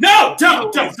Woods. No,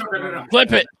 don't.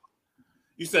 Flip it.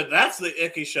 You said that's the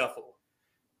Icky Shuffle.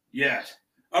 Yeah.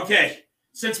 Okay.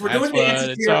 Since we're doing what dances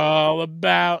it's here, all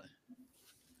about.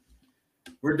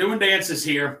 We're doing dances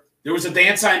here. There was a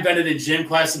dance I invented in gym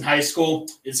class in high school.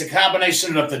 It's a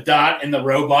combination of the dot and the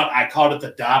robot. I called it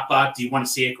the dot bot. Do you want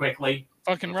to see it quickly?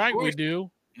 Fucking right, we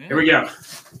do. Yeah. Here we go.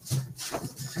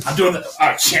 I'm doing the.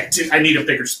 Oh shit! Dude, I need a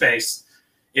bigger space.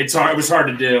 It's hard. It was hard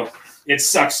to do. It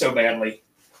sucks so badly.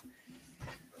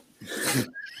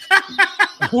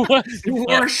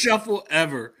 Worst shuffle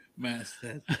ever, Matt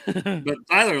said. But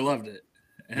Tyler loved it.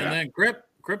 And then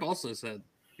Crip also said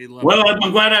he loved it. Well,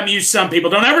 I'm glad I'm used to some people.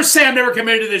 Don't ever say I'm never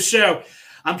committed to this show.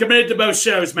 I'm committed to both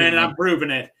shows, man, and I'm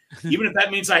proving it. Even if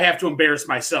that means I have to embarrass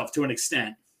myself to an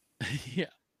extent. Yeah.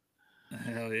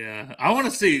 Hell yeah. I want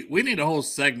to see, we need a whole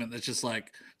segment that's just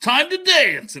like, time to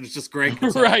dance. And it's just great.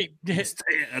 Right.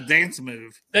 A dance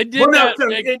move. They did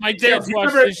that. My kids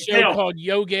watched this show called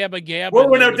Yo Gabba Gabba. Well,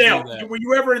 no, Dale, were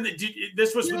you ever in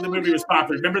this was when the movie was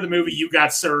popular. Remember the movie You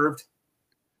Got Served?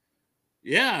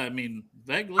 Yeah, I mean,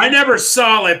 I never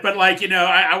saw it, but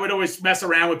I would always mess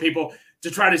around with people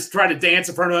to try to dance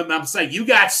in front of them. And I'm saying, you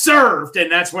got served.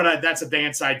 And that's a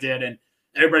dance I did. And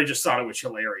everybody just thought it was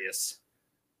hilarious.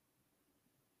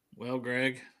 Well,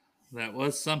 Greg, that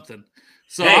was something.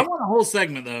 So I want a whole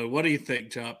segment, though. What do you think,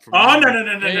 Chop? No.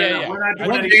 We're not doing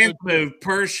one dance move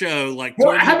per show.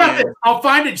 How about this? I'll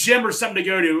find a gym or something to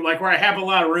go to, like where I have a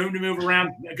lot of room to move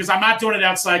around, because I'm not doing it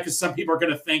outside because some people are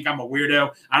going to think I'm a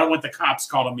weirdo. I don't want the cops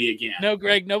calling me again. No,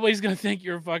 Greg, nobody's going to think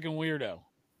you're a fucking weirdo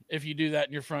if you do that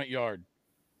in your front yard.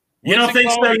 You don't think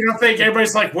so? You don't think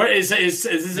everybody's like, what is the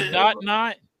it? dot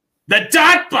knot? The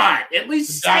dot bot. At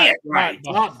least say it right.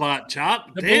 Dot bot,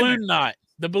 Chop. The balloon knot.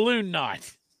 The balloon knot.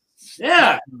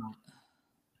 Yeah.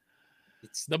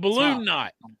 It's the balloon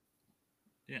knot.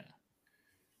 Yeah.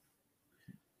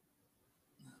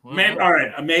 Maybe, all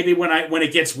right. Maybe when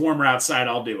it gets warmer outside,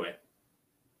 I'll do it.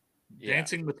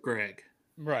 Dancing with Greg.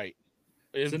 Right.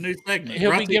 It's a new segment.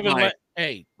 He'll be giving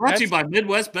brought to you by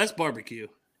Midwest Best Barbecue.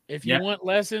 If you want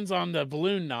lessons on the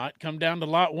balloon knot, come down to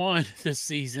lot 1 this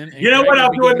season. You know what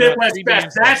I'll do at Midwest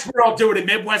Best? That's where I'll do it at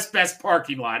Midwest Best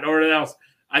parking lot or else.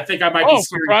 I think I might be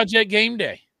for Project Game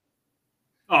Day.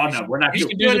 Oh, no, we're not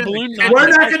doing the balloon knot. We're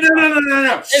not going to.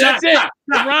 No. Hey, that's it.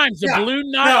 It rhymes. The balloon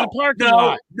knot in the parking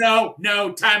lot.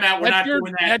 No. Time out. We're not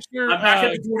doing that. I'm not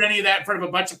going to be doing any of that in front of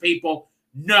a bunch of people.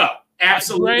 No,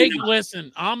 absolutely Greg, not.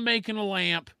 Listen, I'm making a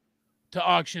lamp to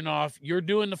auction off. You're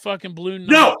doing the fucking balloon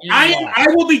knot. No, I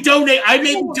will be donating. I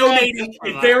may be donating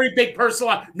a very big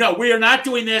personal. No, we are not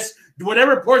doing this.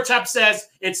 Whatever Pork Chop says,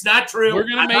 it's not true. We're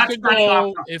gonna make a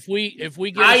goal if we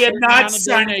get. I am not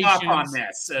signing off on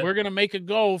this. We're gonna make a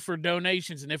goal for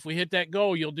donations, and if we hit that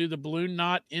goal, you'll do the balloon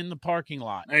knot in the parking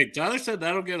lot. Hey, Tyler said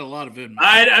that'll get a lot of Venmo.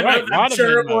 I'm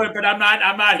sure it would, but I'm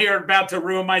not here about to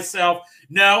ruin myself.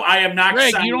 No, I am not.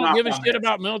 Greg, you don't give a shit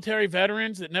about military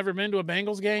veterans that never been to a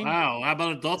Bengals game. Wow, how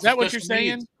about adults? Is that what you're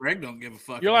saying? Needs? Greg don't give a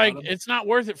fuck. You're like, it's not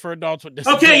worth it for adults with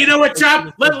disabilities. Okay, you know what,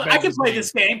 Chop? I can play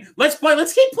this game. Let's play.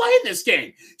 Let's keep playing this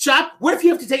game. Chop, what if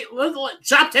you have to take?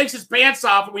 Chop takes his pants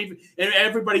off, and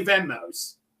everybody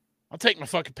Venmos. I'll take my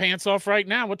fucking pants off right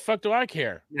now. What the fuck do I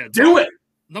care? Yeah, do it.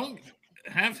 Don't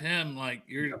have him like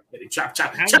you're. Chop.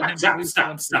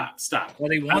 Stop.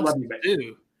 What he wants to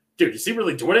do. Dude, is he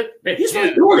really doing it? Man, he's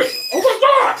really doing it.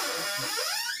 Oh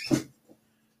my god!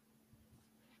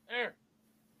 There.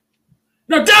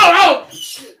 No, don't! Oh!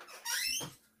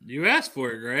 You asked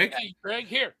for it, Greg. Hey, Greg,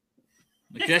 here.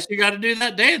 I guess you got to do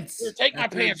that dance. Here, take my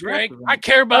pants, Greg. I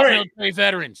care about military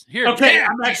veterans. Here. Okay,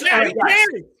 I'm actually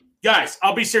guys,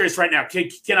 I'll be serious right now. Can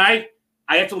I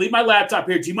have to leave my laptop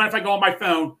here. Do you mind if I go on my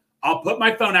phone? I'll put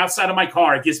my phone outside of my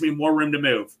car. It gives me more room to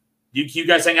move. You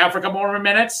guys hang out for a couple more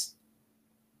minutes?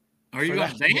 Are you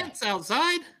going to dance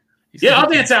outside? I'll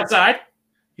dance outside.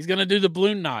 He's going to do the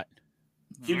balloon knot.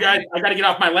 You guys, I got to get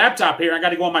off my laptop here. I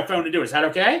got to go on my phone to do it. Is that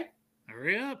okay?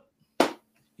 Hurry up.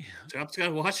 Chop's got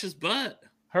to wash his butt.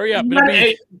 Hurry up.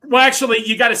 Well, actually,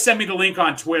 you got to send me the link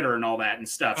on Twitter and all that and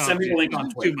stuff. Send me the link on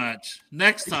Twitter. Too much.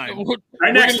 Next time.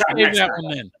 Next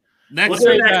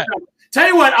time. Tell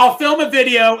you what, I'll film a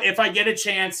video if I get a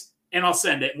chance, and I'll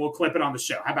send it, and we'll clip it on the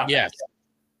show. How about that?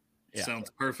 Yeah. Sounds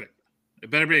perfect. It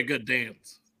better be a good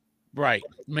dance. Right.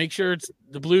 Make sure it's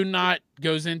the balloon knot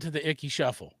goes into the icky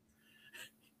shuffle.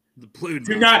 The balloon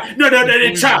knot. No,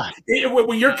 Chop.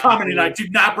 When you're commenting, I do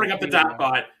not bring up the dot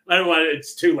bot.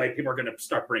 It's too late. People are going to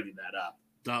start bringing that up.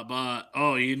 Dot bot.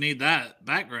 Oh, you need that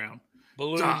background.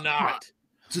 Balloon knot.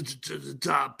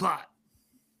 Dot bot.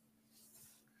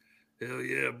 Hell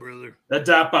yeah, brother. That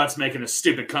dot bot's making a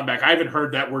stupid comeback. I haven't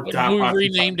heard that word dot bot. We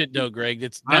renamed it, though, Greg.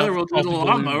 It's Tyler will do the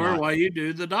lawnmower while you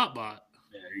do the dot bot.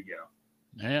 There you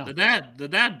go. Yeah. The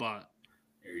dad bot.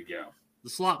 There you go. The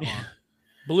slot bot.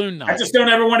 Balloon knot. I just don't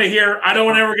ever want to hear. I don't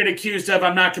want to ever get accused of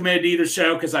I'm not committed to either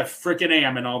show because I freaking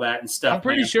am and all that and stuff. I'm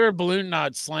pretty sure balloon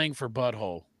knot's slang for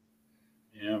butthole.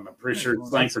 Yeah, I'm pretty sure it's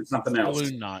slang for something else.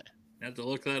 Balloon knot. You have to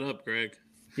look that up, Greg.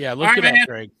 Yeah, look it up,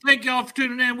 Greg. Thank y'all for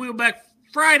tuning in. We'll be back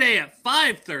Friday at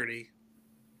 5:30.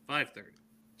 5:30.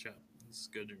 Chop. This is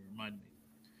good to remind me.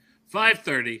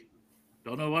 5:30.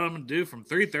 Don't know what I'm going to do from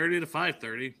 3:30 to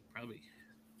 5:30. Probably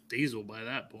diesel by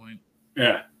that point.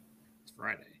 Yeah. It's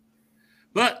Friday.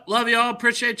 But love y'all.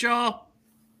 Appreciate y'all.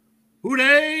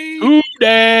 Hooday!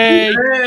 Hooday!